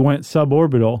basically went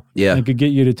suborbital and could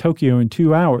get you to Tokyo in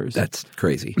 2 hours. That's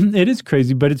crazy. It is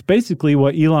crazy, but it's basically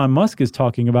what Elon Musk is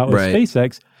talking about with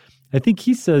SpaceX. I think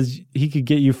he says he could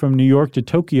get you from New York to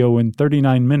Tokyo in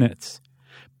 39 minutes.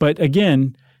 But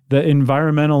again, the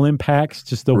environmental impacts,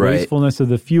 just the wastefulness of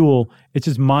the fuel, it's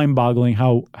just mind-boggling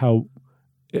how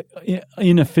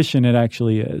inefficient it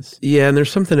actually is. Yeah, and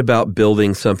there's something about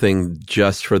building something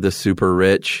just for the super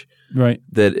rich. Right.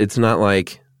 That it's not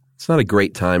a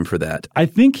great time for that. I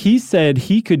think he said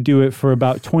he could do it for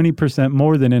about 20%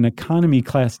 more than an economy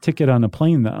class ticket on a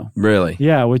plane, though. Really?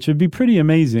 Yeah, which would be pretty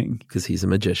amazing. Because he's a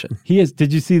magician. He is.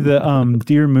 Did you see the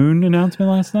Dear Moon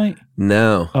announcement last night?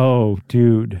 No. Oh,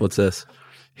 dude. What's this?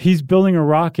 He's building a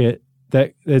rocket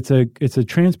that it's a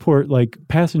transport, like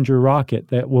passenger rocket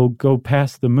that will go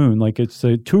past the moon. Like it's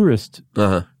a tourist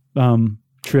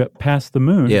trip past the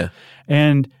moon. Yeah.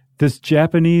 And this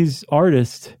Japanese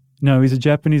artist... No, he's a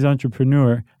Japanese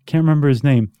entrepreneur. Can't remember his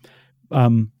name.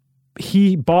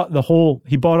 He bought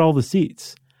all the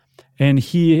seats. And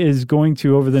he is going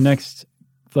to, over the next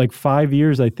like 5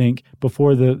 years, I think,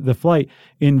 before the flight,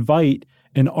 invite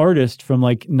an artist from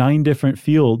like 9 different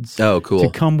fields to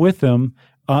come with him,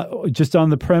 just on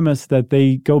the premise that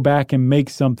they go back and make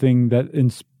something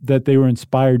that they were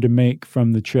inspired to make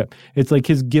from the trip. It's like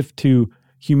his gift to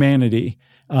humanity.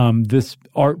 This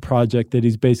art project that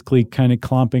he's basically kind of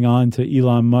clomping on to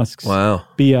Elon Musk's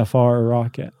BFR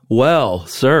rocket. Well,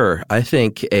 sir, I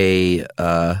think a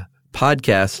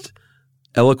podcast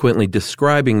eloquently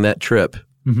describing that trip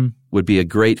would be a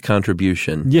great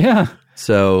contribution. Yeah.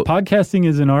 So podcasting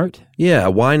is an art. Yeah.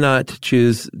 Why not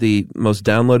choose the most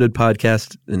downloaded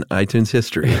podcast in iTunes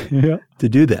history to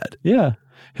do that? Yeah.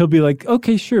 He'll be like,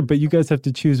 okay, sure, but you guys have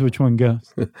to choose which one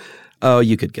goes. Oh,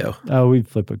 you could go. Oh, we'd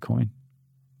flip a coin.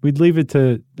 We'd leave it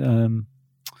to Javier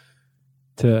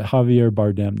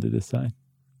Bardem to decide.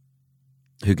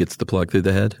 Who gets the plug through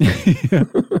the head?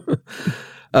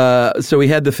 So we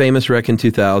had the famous wreck in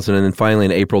 2000, and then finally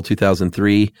in April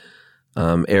 2003,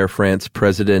 Air France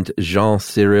President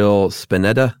Jean-Cyril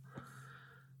Spinetta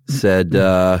said,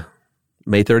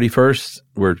 May 31st,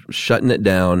 we're shutting it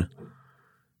down.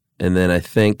 And then I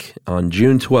think on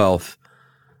June 12th,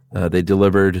 they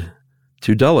delivered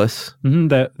to Dulles.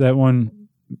 That one...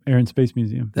 Air and Space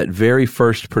Museum. That very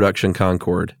first production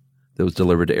Concorde that was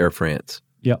delivered to Air France.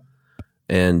 Yep.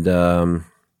 And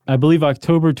I believe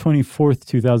October 24th,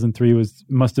 2003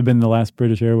 must have been the last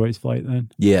British Airways flight then.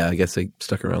 Yeah, I guess they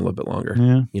stuck around a little bit longer.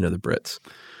 Yeah. You know, the Brits.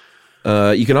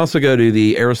 You can also go to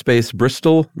the Aerospace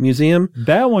Bristol Museum.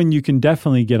 That one you can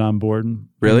definitely get on board and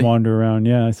wander around.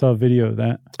 Yeah, I saw a video of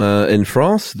that. In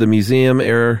France, the Museum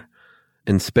Air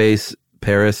and Space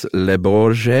Paris Le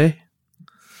Bourget.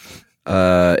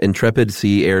 Intrepid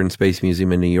Sea Air and Space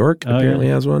Museum in New York apparently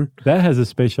has one. That has a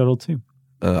space shuttle too.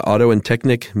 Auto and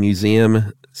Technik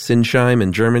Museum Sinsheim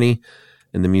in Germany,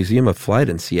 and the Museum of Flight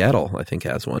in Seattle, I think,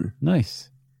 has one. Nice.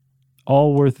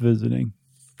 All worth visiting.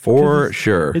 For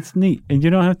sure. It's neat. And you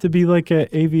don't have to be like an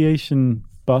aviation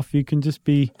buff. You can just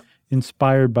be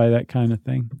inspired by that kind of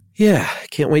thing. Yeah.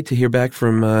 Can't wait to hear back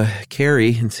from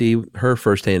Carrie and see her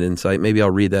firsthand insight. Maybe I'll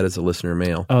read that as a listener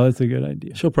mail. Oh, that's a good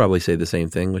idea. She'll probably say the same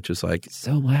thing, which is like...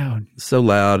 So loud. So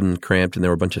loud and cramped, and there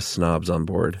were a bunch of snobs on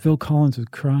board. Phil Collins was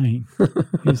crying.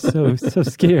 He was so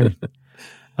scared.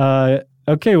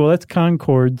 Okay, well, that's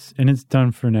Concordes, and it's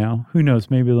done for now. Who knows?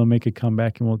 Maybe they'll make a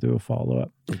comeback, and we'll do a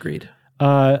follow-up. Agreed.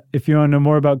 If you want to know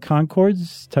more about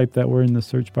Concordes, type that word in the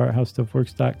search bar at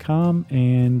howstuffworks.com.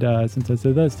 And since I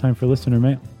said that, it's time for listener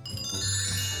mail.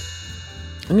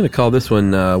 I'm going to call this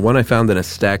one one I found in a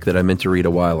stack that I meant to read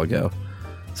a while ago.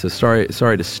 So sorry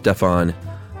to Stefan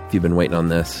if you've been waiting on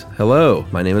this. Hello,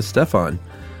 my name is Stefan.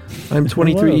 I'm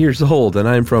 23 years old, and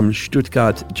I'm from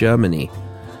Stuttgart, Germany.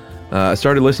 I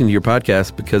started listening to your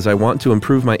podcast because I want to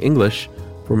improve my English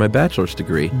for my bachelor's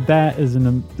degree.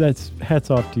 That's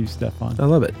hats off to you, Stefan. I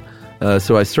love it.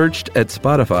 So I searched at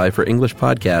Spotify for English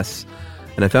podcasts,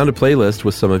 and I found a playlist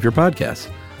with some of your podcasts.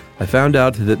 I found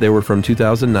out that they were from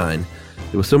 2009.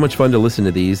 It was so much fun to listen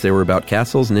to these. They were about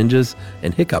castles, ninjas,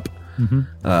 and hiccup. Mm-hmm.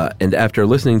 And after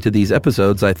listening to these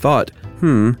episodes, I thought,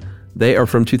 they are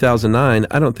from 2009.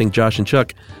 I don't think Josh and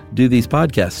Chuck do these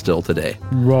podcasts still today.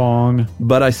 Wrong.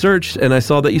 But I searched and I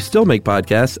saw that you still make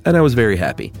podcasts, and I was very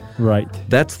happy. Right.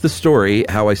 That's the story,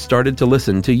 how I started to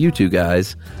listen to you two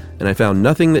guys, and I found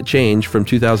nothing that changed from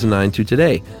 2009 to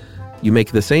today. You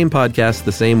make the same podcast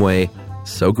the same way.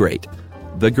 So great.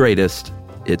 The greatest.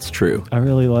 It's true. I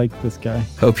really like this guy.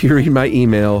 Hope you read my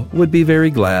email. Would be very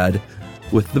glad.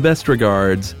 With the best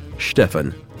regards,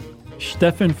 Stefan.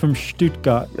 Stefan from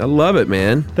Stuttgart. I love it,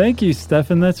 man. Thank you,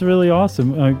 Stefan. That's really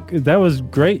awesome. That was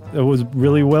great. It was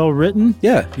really well written.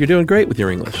 Yeah, you're doing great with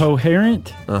your English.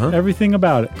 Coherent. Everything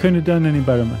about it. Couldn't have done any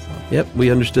better myself. Yep,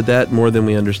 we understood that more than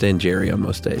we understand Jerry on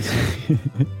most days.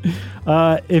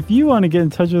 If you want to get in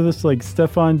touch with us like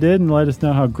Stefan did and let us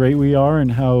know how great we are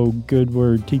and how good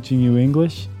we're teaching you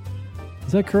English,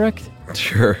 is that correct?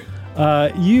 Sure.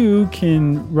 You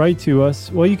can write to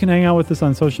us. Well, you can hang out with us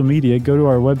on social media. Go to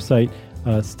our website,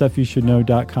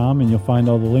 stuffyoushouldknow.com, and you'll find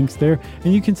all the links there.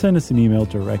 And you can send us an email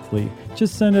directly.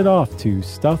 Just send it off to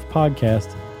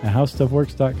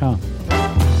stuffpodcast@howstuffworks.com.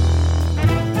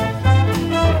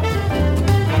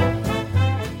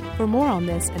 For more on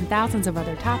this and thousands of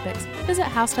other topics, visit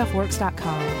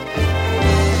howstuffworks.com.